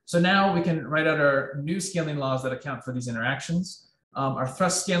 So now we can write out our new scaling laws that account for these interactions. Our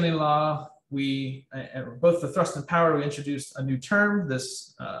thrust scaling law both the thrust and power, we introduced a new term,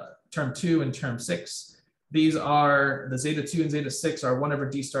 this term 2 and term 6. These are the zeta 2 and zeta 6 are 1 over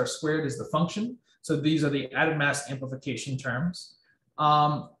d star squared is the function. So these are the added mass amplification terms.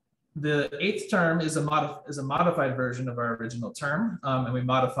 The 8th term is a modified version of our original term, and we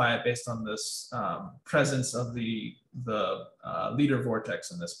modify it based on this presence of the leader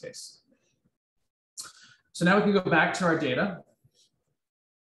vortex in this case. So now we can go back to our data.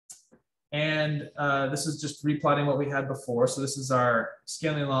 And this is just replotting what we had before. So this is our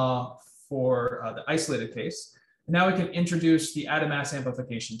scaling law for the isolated case. And now we can introduce the added mass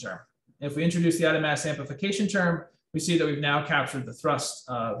amplification term. If we introduce the added mass amplification term, we see that we've now captured the thrust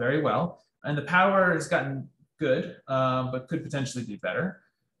very well. And the power has gotten good, but could potentially be better.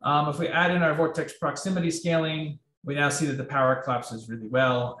 If we add in our vortex proximity scaling, we now see that the power collapses really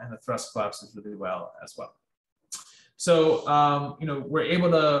well and the thrust collapses really well as well. So, we're able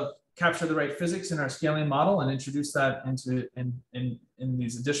to capture the right physics in our scaling model and introduce that into in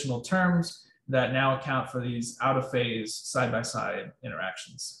these additional terms that now account for these out of phase side-by-side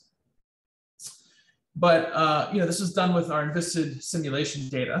interactions. But this is done with our InVisted simulation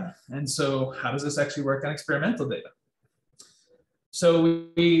data. And so how does this actually work on experimental data? So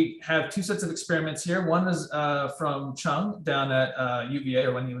we have 2 sets of experiments here. One is from Chung down at UVA,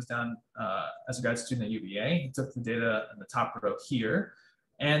 or when he was down as a grad student at UVA. He took the data in the top row here.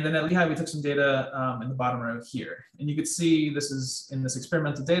 And then at Lehigh, we took some data in the bottom row here. And you could see this is in this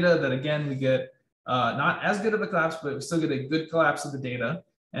experimental data that, again, we get not as good of a collapse, but we still get a good collapse of the data.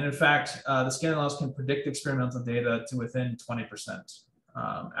 And in fact, the scaling laws can predict experimental data to within 20%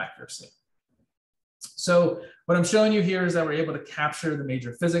 accuracy. So what I'm showing you here is that we're able to capture the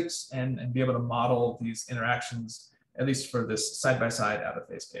major physics and be able to model these interactions, at least for this side-by-side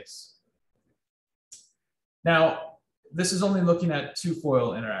out-of-phase case. Now, this is only looking at 2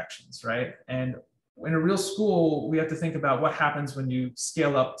 foil interactions, right? And in a real school, we have to think about what happens when you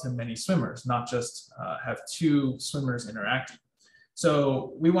scale up to many swimmers, not just have 2 swimmers interacting.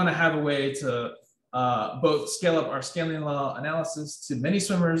 So we want to have a way to both scale up our scaling law analysis to many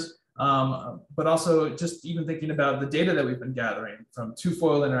swimmers, but also just even thinking about the data that we've been gathering from 2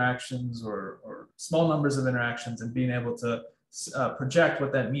 foil interactions or small numbers of interactions and being able to project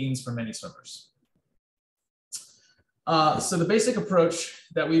what that means for many swimmers. So the basic approach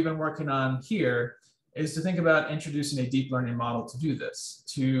that we've been working on here is to think about introducing a deep learning model to do this,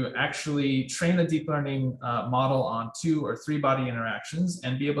 to actually train a deep learning model on 2 or 3 body interactions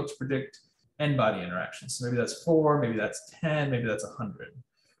and be able to predict n body interactions. So maybe that's 4, maybe that's 10, maybe that's 100,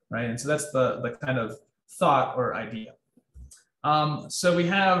 right? And so that's the kind of thought or idea. So we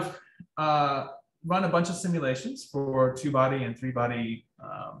have run a bunch of simulations for 2 body and 3 body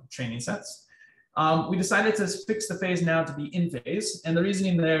training sets. We decided to fix the phase now to be in phase. And the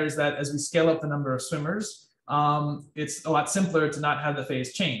reasoning there is that as we scale up the number of swimmers, it's a lot simpler to not have the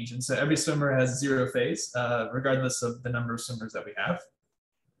phase change. And so every swimmer has 0 phase, regardless of the number of swimmers that we have.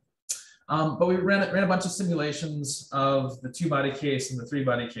 But we ran a bunch of simulations of the 2 body case and the 3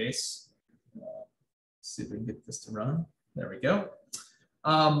 body case. Let's see if we can get this to run. There we go.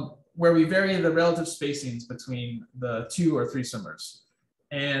 Where we vary the relative spacings between the 2 or 3 swimmers.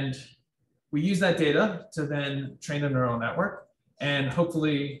 And we use that data to then train a neural network, and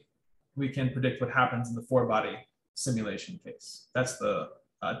hopefully we can predict what happens in the 4 body simulation case. That's the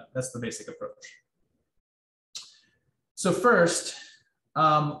basic approach. So first,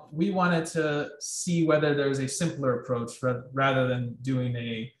 we wanted to see whether there was a simpler approach rather than doing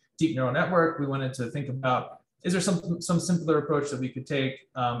a deep neural network. We wanted to think about, is there some simpler approach that we could take?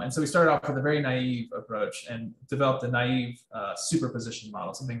 And so we started off with a very naive approach and developed a naive superposition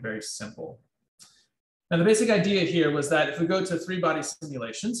model, something very simple. Now, the basic idea here was that if we go to 3 body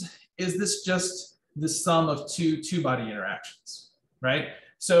simulations, is this just the sum of 2 2-body interactions, right?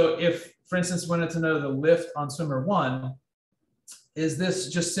 So if, for instance, we wanted to know the lift on swimmer 1, is this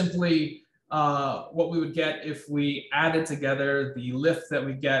just simply what we would get if we added together the lift that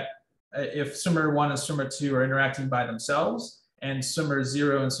we get if swimmer 1 and swimmer 2 are interacting by themselves and swimmer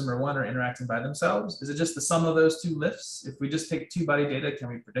 0 and swimmer 1 are interacting by themselves? Is it just the sum of those 2 lifts? If we just take 2 body data, can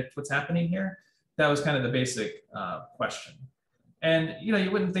we predict what's happening here? That was kind of the basic question. And you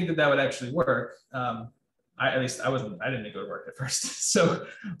wouldn't think that that would actually work. At least I didn't think it would work at first.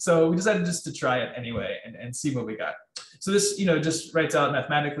 So we decided just to try it anyway and see what we got. So this just writes out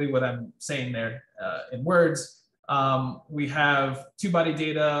mathematically what I'm saying there in words. We have 2 body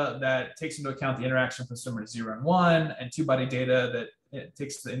data that takes into account the interaction for swimmer 0 and 1, and 2 body data that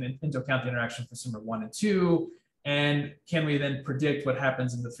takes into account the interaction for swimmer 1 and 2. And can we then predict what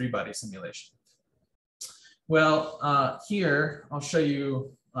happens in the 3 body simulation? Well, here I'll show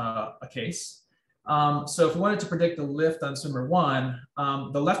you a case. So if we wanted to predict the lift on swimmer 1,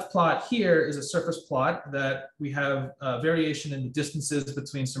 the left plot here is a surface plot that we have variation in the distances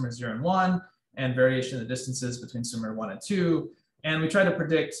between swimmer 0 and 1, and variation in the distances between swimmer 1 and 2. And we try to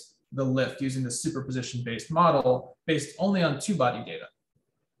predict the lift using the superposition-based model based only on two-body data.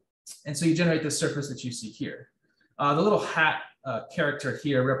 And so you generate this surface that you see here. The little hat character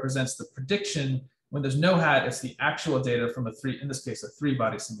here represents the prediction. When there's no hat, it's the actual data from in this case, a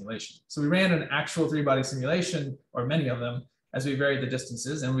three-body simulation. So we ran an actual three-body simulation, or many of them, as we varied the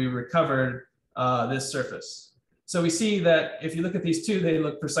distances, and we recovered this surface. So we see that if you look at these two, they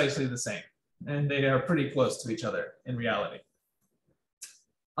look precisely the same, and they are pretty close to each other in reality.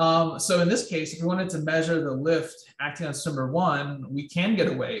 So in this case, if we wanted to measure the lift acting on swimmer 1, we can get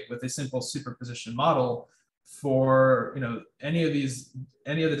away with a simple superposition model for any of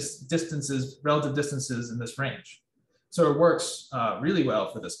the distances, relative distances in this range. So it works really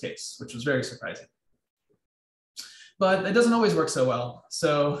well for this case, which was very surprising. But it doesn't always work so well.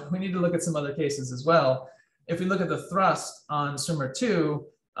 So we need to look at some other cases as well. If we look at the thrust on swimmer 2,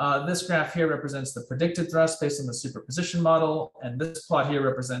 this graph here represents the predicted thrust based on the superposition model, and this plot here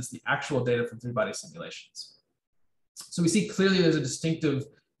represents the actual data from three-body simulations. So we see clearly there's a distinctive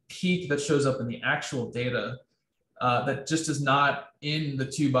peak that shows up in the actual data that just is not in the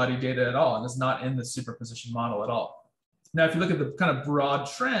two-body data at all, and is not in the superposition model at all. Now, if you look at the kind of broad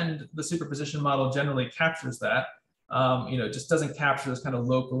trend, the superposition model generally captures that. It just doesn't capture this kind of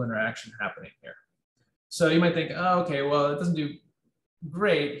local interaction happening here. So you might think, oh, okay, well, it doesn't do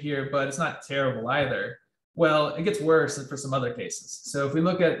great here, but it's not terrible either. Well, it gets worse for some other cases. So if we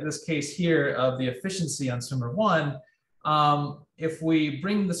look at this case here of the efficiency on swimmer 1, if we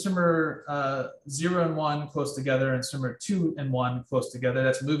bring the swimmer 0 and 1 close together and swimmer 2 and 1 close together,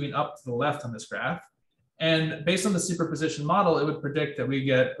 that's moving up to the left on this graph. And based on the superposition model, it would predict that we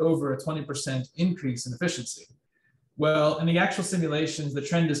get over a 20% increase in efficiency. Well, in the actual simulations, the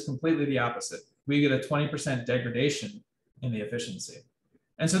trend is completely the opposite. We get a 20% degradation in the efficiency.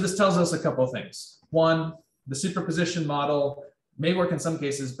 And so this tells us a couple of things. One, the superposition model may work in some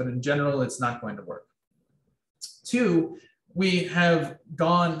cases, but in general, it's not going to work. Two, we have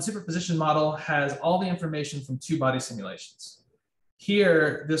gone, the superposition model has all the information from two-body simulations.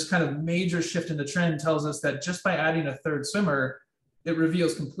 Here, this kind of major shift in the trend tells us that just by adding a third swimmer, it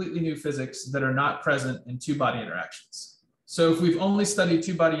reveals completely new physics that are not present in two-body interactions. So if we've only studied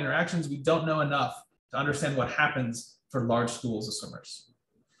two-body interactions, we don't know enough to understand what happens for large schools of swimmers.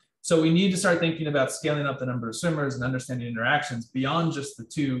 So we need to start thinking about scaling up the number of swimmers and understanding interactions beyond just the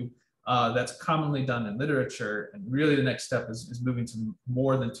two that's commonly done in literature. And really the next step is moving to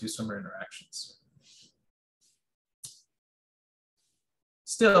more than two swimmer interactions.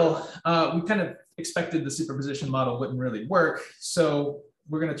 Still, we kind of expected the superposition model wouldn't really work. So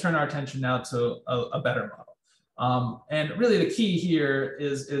we're going to turn our attention now to a better model. And really the key here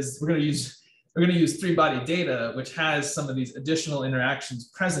is we're going to use three-body data, which has some of these additional interactions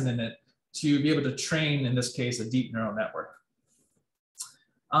present in it to be able to train, in this case, a deep neural network.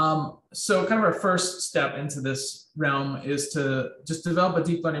 So kind of our first step into this realm is to just develop a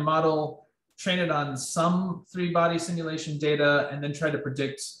deep learning model, train it on some three-body simulation data, and then try to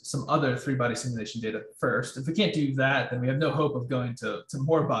predict some other three-body simulation data first. If we can't do that, then we have no hope of going to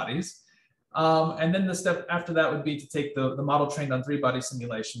more bodies. And then the step after that would be to take the model trained on three-body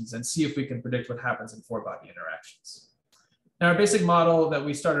simulations and see if we can predict what happens in four-body interactions. Now, our basic model that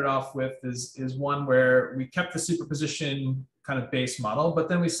we started off with is one where we kept the superposition kind of base model, but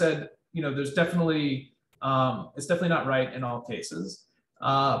then we said, there's definitely, it's definitely not right in all cases,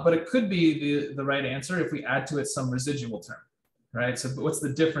 but it could be the right answer if we add to it some residual term, right? So what's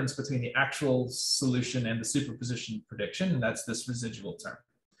the difference between the actual solution and the superposition prediction? And that's this residual term.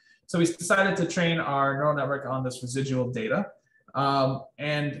 So we decided to train our neural network on this residual data.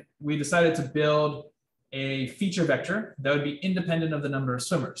 And we decided to build a feature vector that would be independent of the number of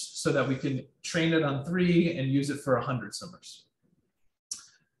swimmers so that we can train it on 3 and use it for 100 swimmers.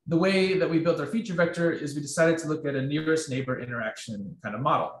 The way that we built our feature vector is we decided to look at a nearest neighbor interaction kind of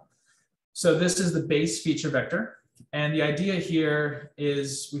model. So this is the base feature vector. And the idea here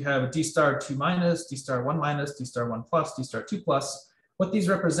is we have a d star 2 minus, d star 1 minus, d star 1 plus, d star 2 plus. What these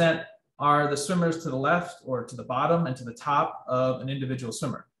represent are the swimmers to the left or to the bottom and to the top of an individual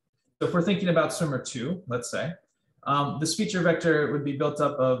swimmer. So if we're thinking about swimmer 2, let's say, this feature vector would be built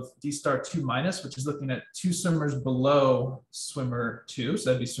up of d star 2 minus, which is looking at 2 swimmers below swimmer 2, so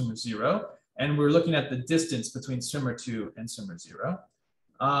that'd be swimmer 0. And we're looking at the distance between swimmer 2 and swimmer 0.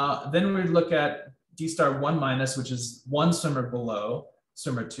 Then we'd look at d star 1 minus, which is 1 swimmer below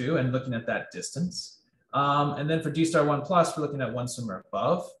swimmer 2, and looking at that distance. And then for D star 1 plus, we're looking at one swimmer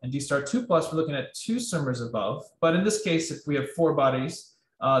above, and D star 2 plus, we're looking at two swimmers above. But in this case, if we have four bodies,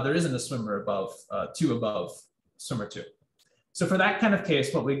 there isn't a swimmer above, two above swimmer 2. So for that kind of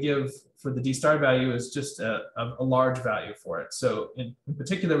case, what we give for the D star value is just a large value for it. So in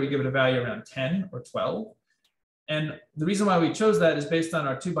particular, we give it a value around 10 or 12. And the reason why we chose that is based on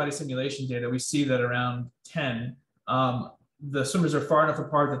our two-body simulation data. We see that around 10, the swimmers are far enough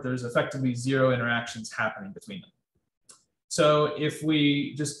apart that there's effectively zero interactions happening between them. So if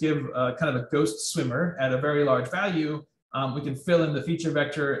we just give kind of a ghost swimmer at a very large value, we can fill in the feature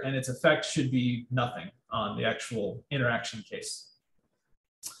vector and its effect should be nothing on the actual interaction case.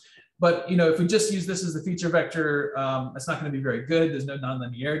 But if we just use this as the feature vector, it's not going to be very good. There's no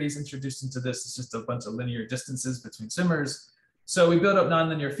nonlinearities introduced into this. It's just a bunch of linear distances between swimmers. So we build up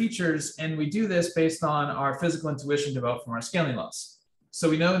nonlinear features, and we do this based on our physical intuition developed from our scaling laws. So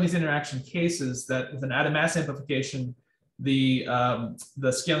we know in these interaction cases that with an atom mass amplification, the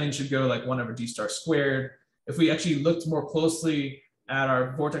scaling should go like 1 over d star squared. If we actually looked more closely at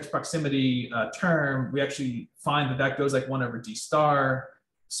our vortex proximity term, we actually find that that goes like 1 over d star.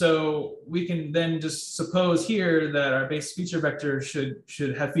 So we can then just suppose here that our base feature vector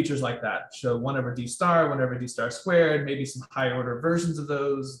should have features like that. So 1 over d star, 1 over d star squared, maybe some higher order versions of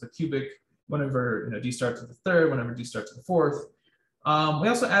those, the cubic 1 over d star to the third, 1 over d star to the fourth. We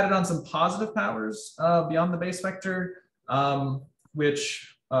also added on some positive powers beyond the base vector,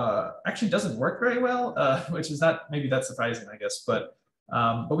 which actually doesn't work very well, which is not maybe that surprising, I guess. But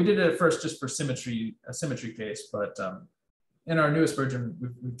we did it at first just for symmetry, a symmetry case. But in our newest version,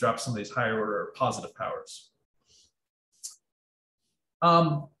 we've dropped some of these higher order positive powers.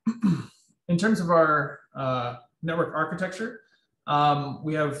 In terms of our network architecture,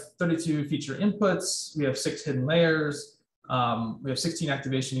 we have 32 feature inputs. We have 6 hidden layers. We have 16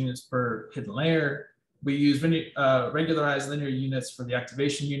 activation units per hidden layer. We use regularized linear units for the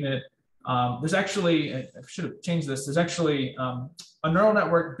activation unit. There's actually, I should have changed this, there's actually a neural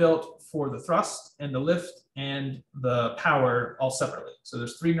network built for the thrust and the lift and the power all separately. So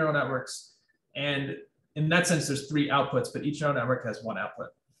there's 3 neural networks, and in that sense, there's 3 outputs, but each neural network has 1 output.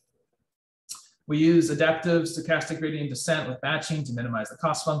 We use adaptive stochastic gradient descent with batching to minimize the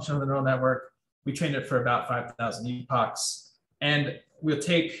cost function of the neural network. We trained it for about 5,000 epochs, and we'll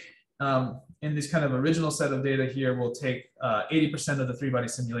take, in this kind of original set of data here, we'll take 80% of the 3-body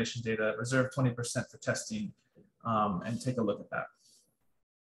simulation data, reserve 20% for testing, and take a look at that.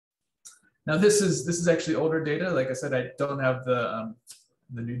 Now this is actually older data. Like I said, I don't have the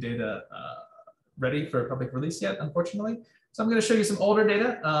new data ready for public release yet, unfortunately. So I'm going to show you some older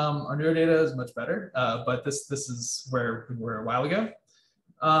data. Our newer data is much better, but this is where we were a while ago.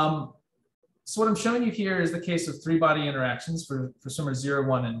 So what I'm showing you here is the case of 3-body interactions for swimmers 0,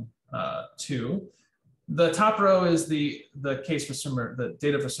 1, and 2. The top row is the case for the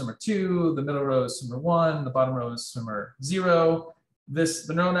data for swimmer 2. The middle row is swimmer 1. The bottom row is swimmer 0.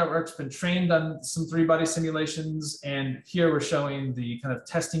 The neural network's been trained on some 3-body simulations, and here we're showing the kind of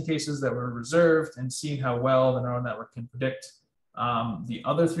testing cases that were reserved and seeing how well the neural network can predict the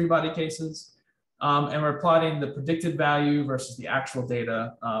other 3-body cases. And we're plotting the predicted value versus the actual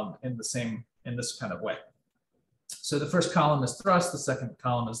data in this kind of way. So the first column is thrust, the second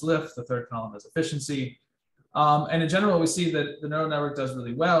column is lift, the third column is efficiency. And in general, we see that the neural network does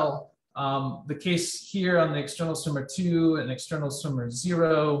really well. The case here on the external swimmer 2 and external swimmer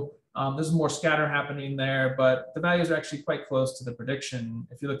 0, there's more scatter happening there, but the values are actually quite close to the prediction.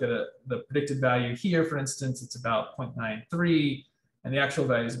 If you look at the predicted value here, for instance, it's about 0.93, and the actual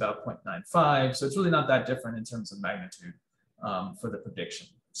value is about 0.95. So it's really not that different in terms of magnitude for the prediction.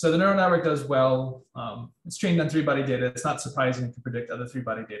 So the neural network does well. It's trained on 3-body data. It's not surprising it can predict other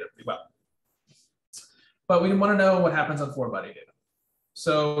 3-body data pretty well. But we want to know what happens on 4-body data.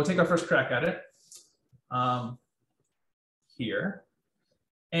 So we'll take our first crack at it here.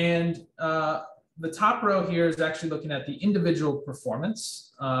 And the top row here is actually looking at the individual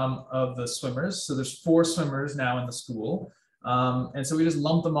performance of the swimmers. So there's 4 swimmers now in the school. And so we just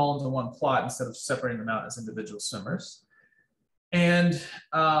lump them all into one plot instead of separating them out as individual swimmers. And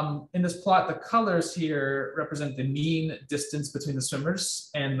in this plot, the colors here represent the mean distance between the swimmers,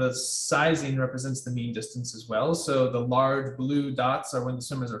 and the sizing represents the mean distance as well. So the large blue dots are when the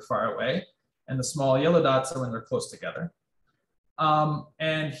swimmers are far away, and the small yellow dots are when they're close together.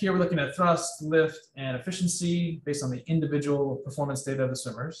 And here we're looking at thrust, lift, and efficiency based on the individual performance data of the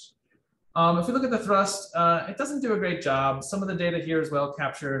swimmers. If we look at the thrust, it doesn't do a great job. Some of the data here is well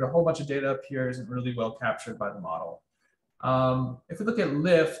captured. A whole bunch of data up here isn't really well captured by the model. If we look at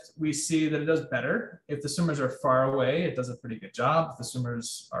lift, we see that it does better. If the swimmers are far away, it does a pretty good job. If the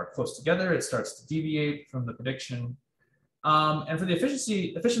swimmers are close together, it starts to deviate from the prediction. And for the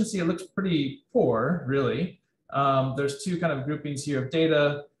efficiency, it looks pretty poor, really. There's two kind of groupings here of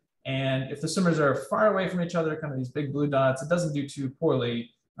data. And if the swimmers are far away from each other, kind of these big blue dots, it doesn't do too poorly.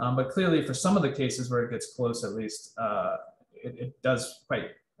 But clearly, for some of the cases where it gets close, at least, it does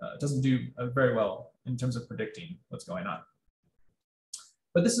doesn't do very well in terms of predicting what's going on.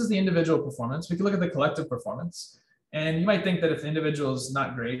 But this is the individual performance. We can look at the collective performance. And you might think that if the individual is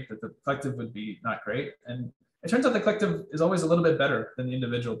not great, that the collective would be not great. And it turns out the collective is always a little bit better than the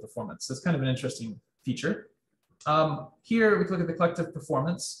individual performance. So it's kind of an interesting feature. Here, we can look at the collective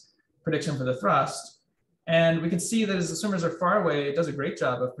performance prediction for the thrust. And we can see that as the swimmers are far away, it does a great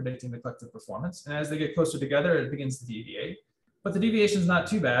job of predicting the collective performance. And as they get closer together, it begins to deviate. But the deviation is not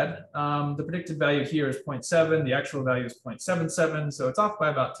too bad. The predicted value here is 0.7. The actual value is 0.77. So it's off by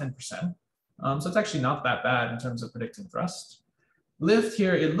about 10%. So it's actually not that bad in terms of predicting thrust. Lift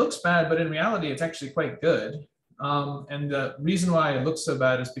here, it looks bad, but in reality, it's actually quite good. And the reason why it looks so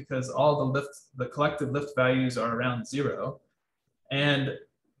bad is because all the collective lift values are around 0. And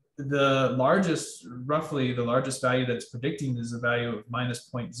roughly the largest value that it's predicting is a value of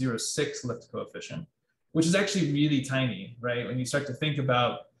 -0.06 lift coefficient, which is actually really tiny, right? When you start to think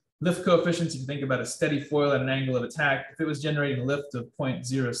about lift coefficients, if you think about a steady foil at an angle of attack, if it was generating a lift of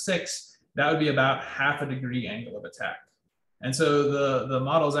 0.06, that would be about ½ degree angle of attack. And so the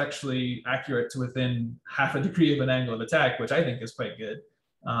model is actually accurate to within ½ degree of an angle of attack, which I think is quite good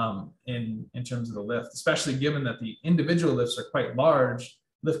in terms of the lift, especially given that the individual lifts are quite large.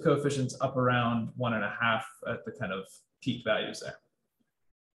 Lift coefficients up around 1.5 at the kind of peak values there.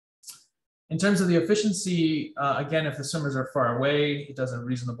 In terms of the efficiency, again, if the swimmers are far away, it does a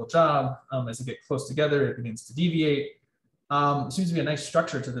reasonable job. As they get close together, it begins to deviate. There seems to be a nice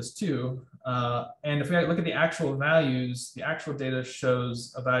structure to this too. And if we look at the actual values, the actual data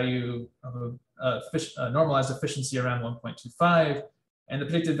shows a value of a normalized efficiency around 1.25, and the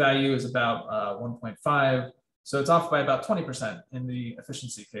predicted value is about 1.5. So it's off by about 20% in the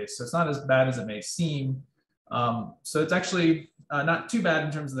efficiency case. So it's not as bad as it may seem. So it's actually not too bad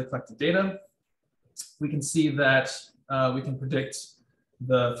in terms of the collected data. We can see that we can predict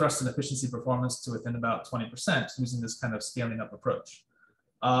the thrust and efficiency performance to within about 20% using this kind of scaling up approach.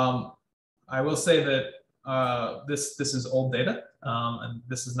 I will say that this is old data, and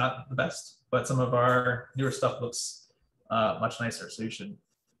this is not the best, but some of our newer stuff looks much nicer. So you should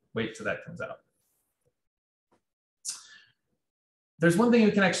wait till that comes out. There's one thing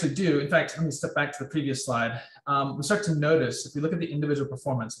we can actually do. In fact, let me step back to the previous slide. We start to notice, if we look at the individual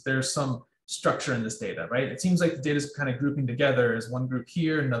performance, there's some structure in this data, right? It seems like the data is kind of grouping together as one group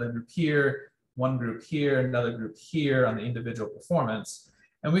here, another group here, one group here, another group here on the individual performance.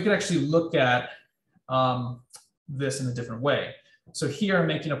 And we could actually look at this in a different way. So here I'm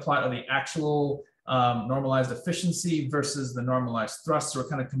making a plot of the actual normalized efficiency versus the normalized thrust. So we're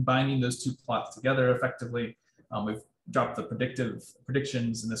kind of combining those two plots together effectively. We've dropped the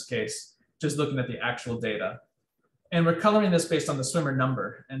predictions in this case, just looking at the actual data. And we're coloring this based on the swimmer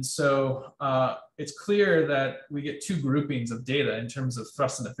number. And so it's clear that we get two groupings of data in terms of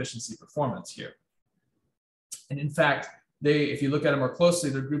thrust and efficiency performance here. And in fact, if you look at it more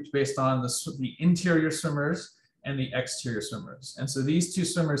closely, they're grouped based on the interior swimmers and the exterior swimmers. And so these two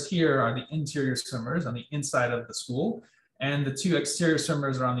swimmers here are the interior swimmers on the inside of the school, and the two exterior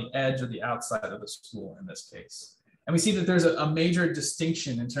swimmers are on the edge or the outside of the school in this case. And we see that there's a major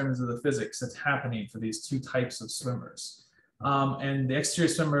distinction in terms of the physics that's happening for these two types of swimmers. And the exterior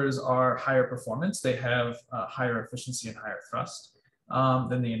swimmers are higher performance. They have higher efficiency and higher thrust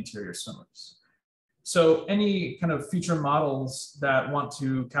than the interior swimmers. So any kind of future models that want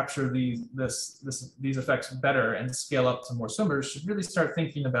to capture these effects better and scale up to more swimmers should really start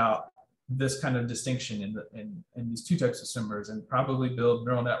thinking about this kind of distinction in these two types of swimmers, and probably build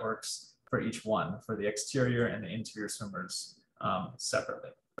neural networks for each one, for the exterior and the interior swimmers separately.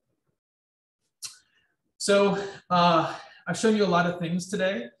 So I've shown you a lot of things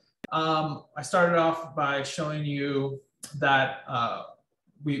today. I started off by showing you that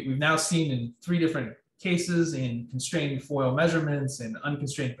we've now seen in 3 different cases, in constrained foil measurements, in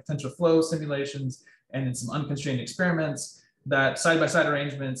unconstrained potential flow simulations, and in some unconstrained experiments, that side-by-side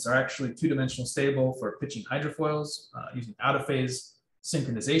arrangements are actually 2-dimensional stable for pitching hydrofoils using out-of-phase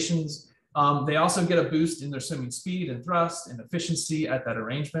synchronizations. They also get a boost in their swimming speed and thrust and efficiency at that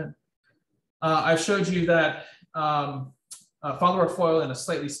arrangement. I've showed you that follower foil in a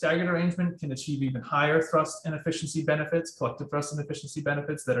slightly staggered arrangement can achieve even higher thrust and efficiency benefits, collective thrust and efficiency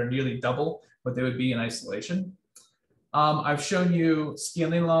benefits that are nearly double what they would be in isolation. I've shown you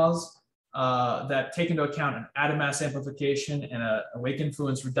scaling laws that take into account an atom mass amplification and a wake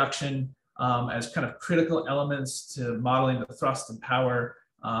influence reduction as kind of critical elements to modeling the thrust and power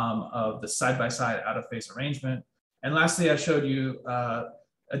of the side-by-side out-of-phase arrangement. And lastly, I showed you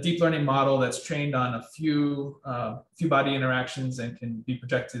a deep learning model that's trained on a few body interactions and can be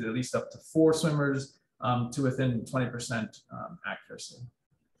projected at least up to 4 swimmers to within 20% accuracy.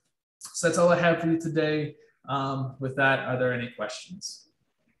 So that's all I have for you today. With that, are there any questions?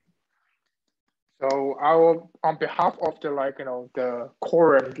 So I will, on behalf of the the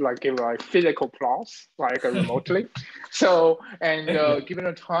quorum, give physical applause remotely. So given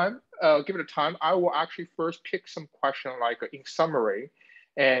the time, I will actually first pick some question in summary,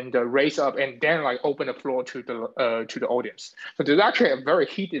 and raise up, and then open the floor to the audience. So there's actually a very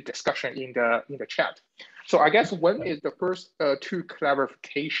heated discussion in the chat. So I guess one is the first 2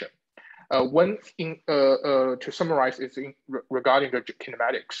 clarification. One thing to summarize is regarding the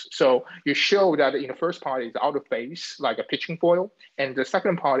kinematics. So you show that in the first part is out of phase, like a pitching foil, and the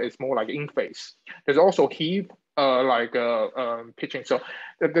second part is more like in phase. There's also heave, pitching. So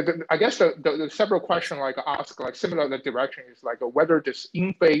I guess the several questions ask similar direction is whether this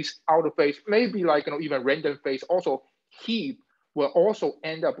in phase, out of phase, maybe even random phase, also heave will also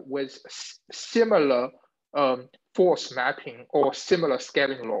end up with similar force mapping or similar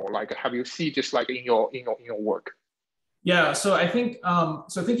scaling law. Have you seen this in your work? Yeah, so I think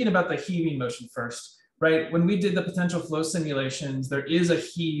so thinking about the heaving motion first, right? When we did the potential flow simulations, there is a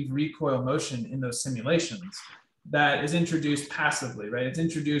heave recoil motion in those simulations that is introduced passively, right? It's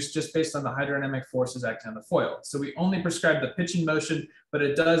introduced just based on the hydrodynamic forces acting on the foil. So we only prescribe the pitching motion, but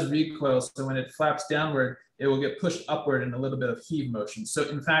it does recoil. So when it flaps downward, it will get pushed upward in a little bit of heave motion. So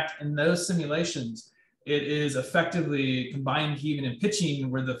in fact, in those simulations, it is effectively combined heaving and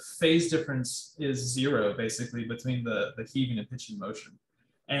pitching where the phase difference is 0 basically between the heaving and pitching motion.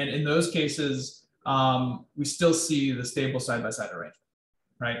 And in those cases, we still see the stable side-by-side arrangement,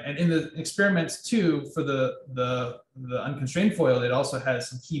 right? And in the experiments too, for the unconstrained foil, it also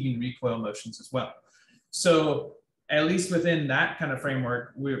has some heaving recoil motions as well. So at least within that kind of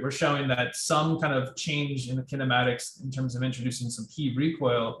framework, we're showing that some kind of change in the kinematics in terms of introducing some heave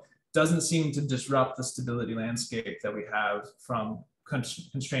recoil doesn't seem to disrupt the stability landscape that we have from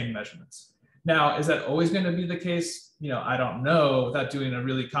constrained measurements. Now, is that always going to be the case? I don't know, without doing a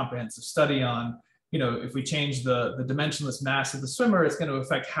really comprehensive study on, if we change the dimensionless mass of the swimmer, it's going to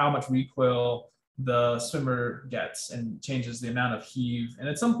affect how much recoil the swimmer gets and changes the amount of heave. And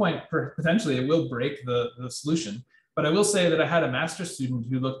at some point, potentially, it will break the solution. But I will say that I had a master's student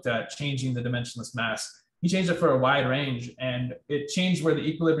who looked at changing the dimensionless mass. He changed it for a wide range, and it changed where the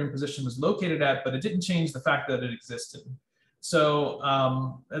equilibrium position was located at, but it didn't change the fact that it existed. So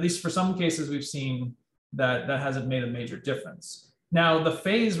at least for some cases, we've seen that that hasn't made a major difference. Now, the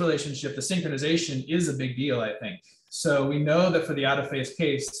phase relationship, the synchronization is a big deal, I think. So we know that for the out of phase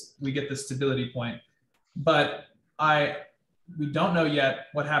case, we get the stability point, but we don't know yet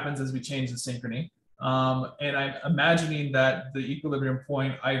what happens as we change the synchrony. And I'm imagining that the equilibrium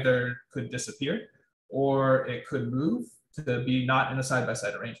point either could disappear or it could move to be not in a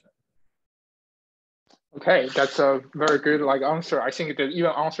side-by-side arrangement. Okay, that's a very good answer. I think it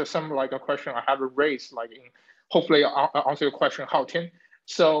even answer some a question I have raised hopefully I'll answer your question, Hao-Tin.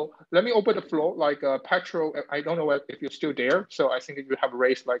 So let me open the floor. Petro, I don't know if you're still there. So I think you have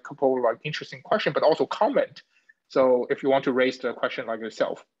raised a couple interesting questions, but also comment. So if you want to raise the question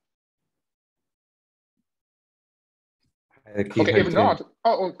yourself. Okay, if not,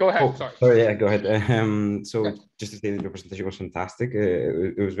 go ahead. Sorry, yeah, go ahead. Just to say that your presentation was fantastic.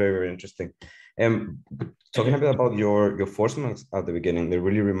 It was very, very interesting. Talking a bit about your force maps at the beginning, they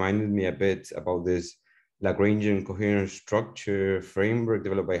really reminded me a bit about this Lagrangian coherent structure framework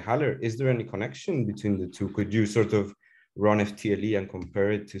developed by Haller. Is there any connection between the two? Could you sort of run FTLE and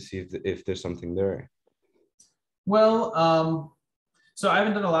compare it to see if there's something there? Well, so I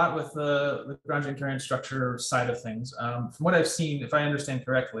haven't done a lot with the Lagrangian coherent structure side of things. From what I've seen, if I understand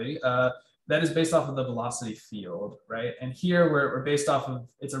correctly, that is based off of the velocity field, right? And here we're based off of,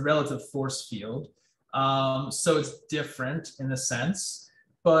 it's a relative force field. So it's different in a sense,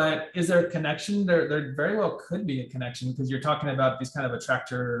 but is there a connection? There very well could be a connection because you're talking about these kind of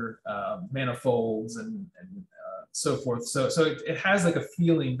attractor manifolds and so forth. So it has a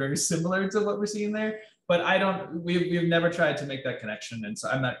feeling very similar to what we're seeing there. But we've never tried to make that connection, and so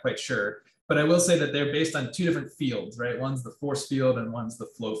I'm not quite sure. But I will say that they're based on 2 different fields, right? One's the force field and one's the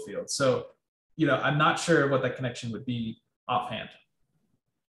flow field. So, I'm not sure what that connection would be offhand.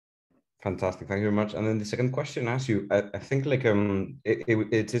 Fantastic, thank you very much. And then the second question asks you, I think like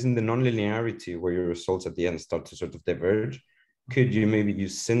it is in the non-linearity where your results at the end start to sort of diverge. Could you maybe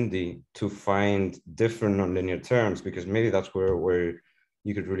use Cindy to find different nonlinear terms? Because maybe that's where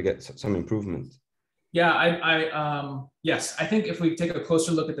you could really get some improvement. Yeah, yes, I think if we take a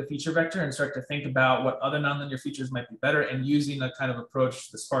closer look at the feature vector and start to think about what other nonlinear features might be better, and using the kind of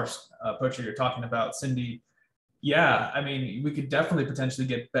approach, the sparse approach that you're talking about, Cindy, yeah, I mean, we could definitely potentially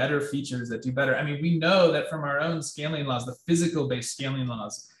get better features that do better. I mean, we know that from our own scaling laws, the physical-based scaling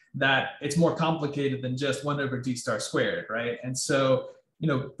laws, that it's more complicated than just 1/d star squared, right? And so,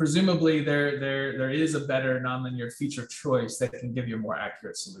 presumably there is a better nonlinear feature choice that can give you a more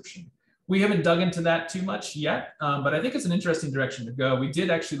accurate solution. We haven't dug into that too much yet, but I think it's an interesting direction to go. We did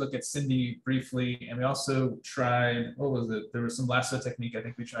actually look at Cindy briefly, and we also tried, what was it? There was some lasso technique I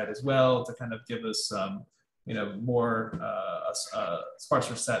think we tried as well to kind of give us more a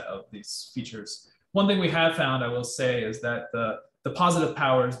sparser set of these features. One thing we have found, I will say, is that the positive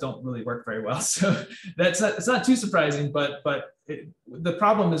powers don't really work very well. So it's not too surprising, but the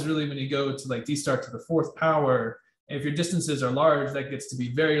problem is really when you go to like d star to the 4th power, if your distances are large, that gets to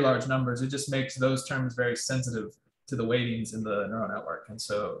be very large numbers. It just makes those terms very sensitive to the weightings in the neural network. And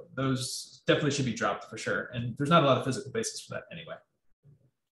so those definitely should be dropped for sure. And there's not a lot of physical basis for that anyway.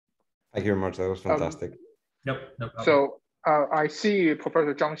 Thank you very much. That was fantastic. Yep, no problem. So I see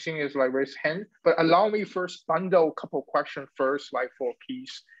Professor Zhang Xing is like raised hand, but allow me first bundle a couple questions first, like for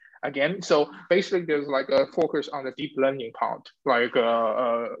piece again. So basically there's like a focus on the deep learning part. Like,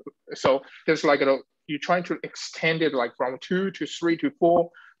 so there's like you're trying to extend it like from 2 to 3 to 4,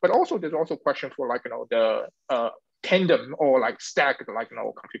 but also there's also a question for like, the tandem or like stacked like,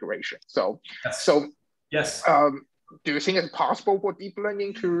 configuration. So, yes. Do you think it's possible for deep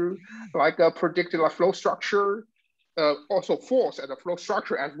learning to like predict the flow structure, also force as a flow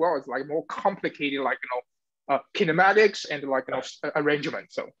structure, as well as like more complicated, like, kinematics and like,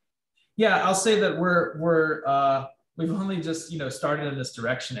 arrangement? So, yeah, I'll say that we've only just, started in this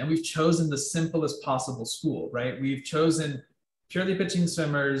direction, and we've chosen the simplest possible school, right? We've chosen purely pitching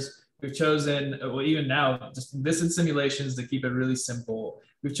swimmers. We've chosen, well, even now, just visit simulations to keep it really simple.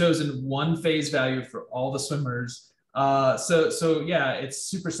 We've chosen one phase value for all the swimmers. So yeah, it's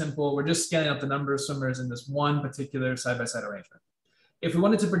super simple. We're just scaling up the number of swimmers in this one particular side-by-side arrangement. If we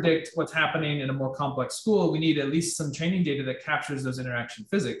wanted to predict what's happening in a more complex school, we need at least some training data that captures those interaction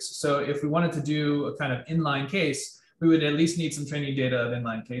physics. So if we wanted to do a kind of inline case, we would at least need some training data of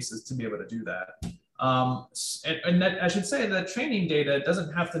inline cases to be able to do that. And that, I should say that training data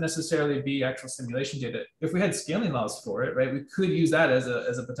doesn't have to necessarily be actual simulation data. If we had scaling laws for it, right, we could use that as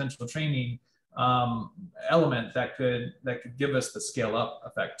a potential training element that could give us the scale up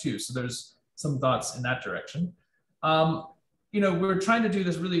effect too. So there's some thoughts in that direction. We're trying to do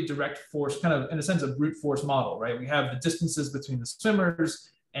this really direct force, kind of in a sense, a brute force model, right? We have the distances between the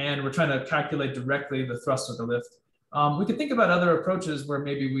swimmers, and we're trying to calculate directly the thrust or the lift. We could think about other approaches where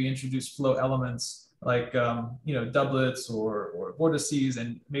maybe we introduce flow elements like doublets or vortices,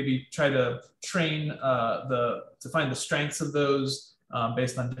 and maybe try to train to find the strengths of those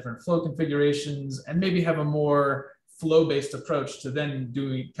based on different flow configurations, and maybe have a more flow-based approach to then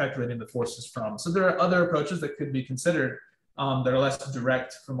calculating the forces from. So there are other approaches that could be considered that are less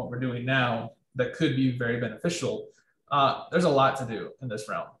direct from what we're doing now that could be very beneficial. There's a lot to do in this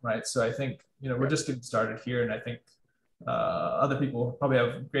realm, right? So I think we're just getting started here, and I think other people probably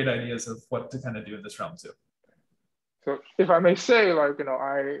have great ideas of what to kind of do in this realm too. So if I may say, like,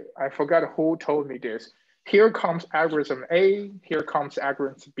 I forgot who told me this. Here comes algorithm A, here comes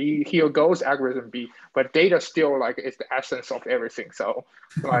algorithm B, here goes algorithm B, but data still like is the essence of everything. So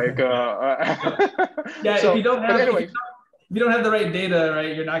like, yeah, so, if you don't have the right data,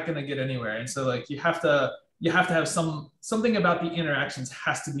 right, you're not going to get anywhere. And so like you have to have something about the interactions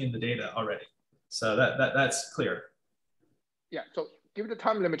has to be in the data already. So that's clear. Yeah. So given the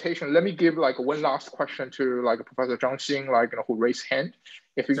time limitation, let me give like one last question to like Professor Zhang Xing, like who raised hand.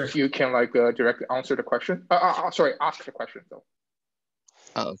 If you can like directly answer the question. Sorry, ask the question though.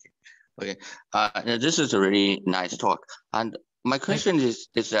 Oh, okay. This is a really nice talk, and my question is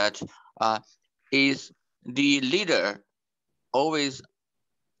that is the leader always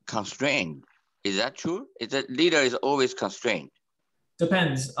constrained? Is that true? Is that leader is always constrained?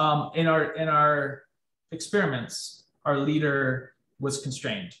 Depends. In our experiments, our leader was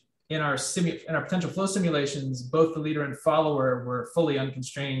constrained. In our potential flow simulations, both the leader and follower were fully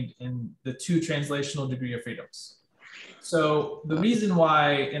unconstrained in the 2 translational degree of freedoms. So the reason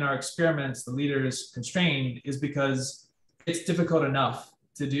why in our experiments the leader is constrained is because it's difficult enough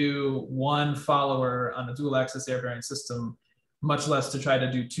to do one follower on a dual axis air bearing system much less to try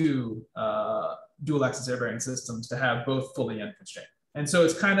to do two dual axis air bearing systems to have both fully unconstrained. And so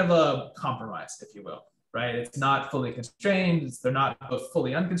it's kind of a compromise, if you will, right? It's not fully constrained. They're not both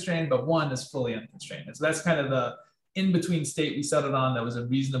fully unconstrained, but one is fully unconstrained. And so that's kind of the in-between state we settled on that was a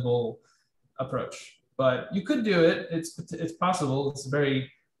reasonable approach. But you could do it. It's possible. It's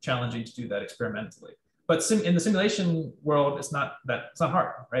very challenging to do that experimentally. But in the simulation world, it's not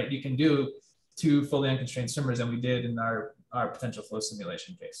hard, right? You can do two fully unconstrained swimmers, and we did in our potential flow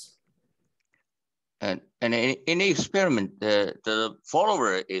simulation case. And in the experiment, the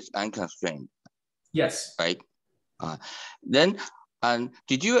follower is unconstrained. Yes. Right. Then,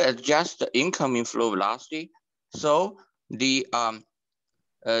 did you adjust the incoming flow velocity? So the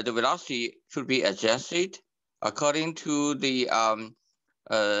velocity should be adjusted according to the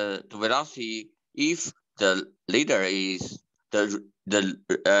velocity if the leader is the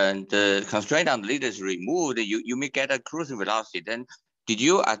constraint on the leader is removed. You may get a cruising velocity. Then, did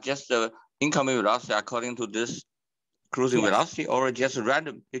you adjust the incoming velocity according to this cruising velocity, or just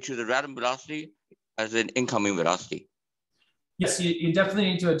random? You choose a random velocity as an incoming velocity? Yes, you definitely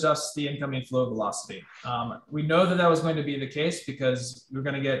need to adjust the incoming flow velocity. We know that was going to be the case because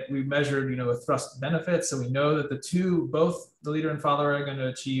we measured, a thrust benefit. So we know that both the leader and follower are going to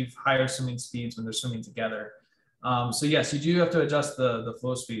achieve higher swimming speeds when they're swimming together. So yes, you do have to adjust the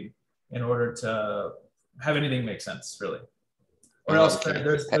flow speed in order to have anything make sense, really. Or else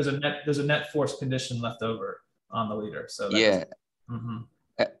there's a net force condition left over on the leader. So yeah.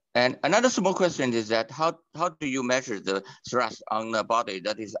 And another small question is that how do you measure the thrust on a body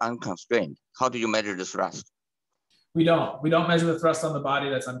that is unconstrained? How do you measure the thrust? We don't measure the thrust on the body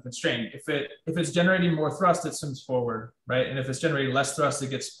that's unconstrained. If it's generating more thrust, it swims forward, right? And if it's generating less thrust, it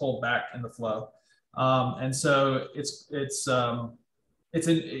gets pulled back in the flow. And so you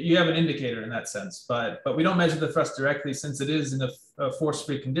have an indicator in that sense, but we don't measure the thrust directly since it is in a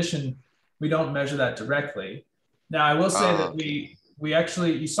force-free condition. We don't measure that directly. Now, I will say that we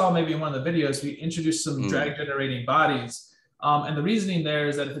actually, you saw maybe in one of the videos, we introduced some drag generating bodies. And the reasoning there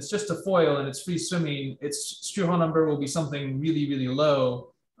is that if it's just a foil and it's free swimming, its Struhel number will be something really, really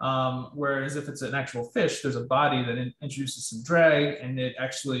low. Whereas if it's an actual fish, there's a body that introduces some drag, and it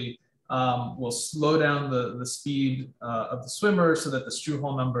actually will slow down the speed of the swimmer so that the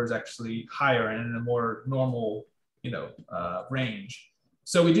Struhel number is actually higher and in a more normal, range.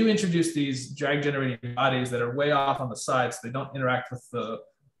 So we do introduce these drag generating bodies that are way off on the side, so they don't interact with the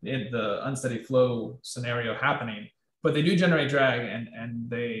unsteady flow scenario happening, but they do generate drag, and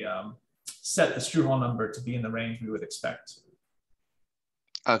they set the Struhel number to be in the range we would expect.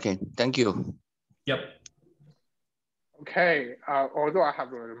 Okay, thank you. Yep. Okay, although I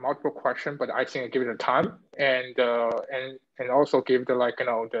have multiple questions, but I think I give it a time, and also give the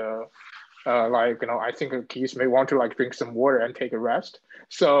I think Keith may want to drink some water and take a rest.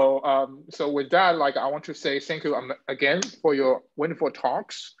 So with that, I want to say thank you again for your wonderful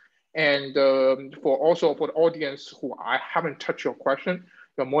talks, and for the audience who I haven't touched your question,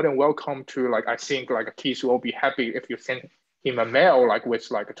 you're more than welcome to I think Keith will be happy if you send him a mail with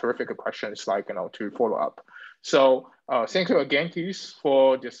terrific questions to follow up. So thank you again, Keith,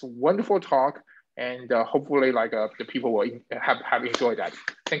 for this wonderful talk, and hopefully the people will have enjoyed that.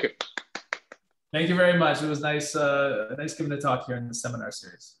 Thank you. Thank you very much. It was nice giving a talk here in the seminar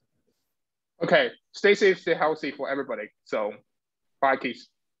series. Okay, stay safe, stay healthy for everybody. So bye, Keith.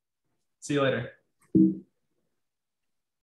 See you later.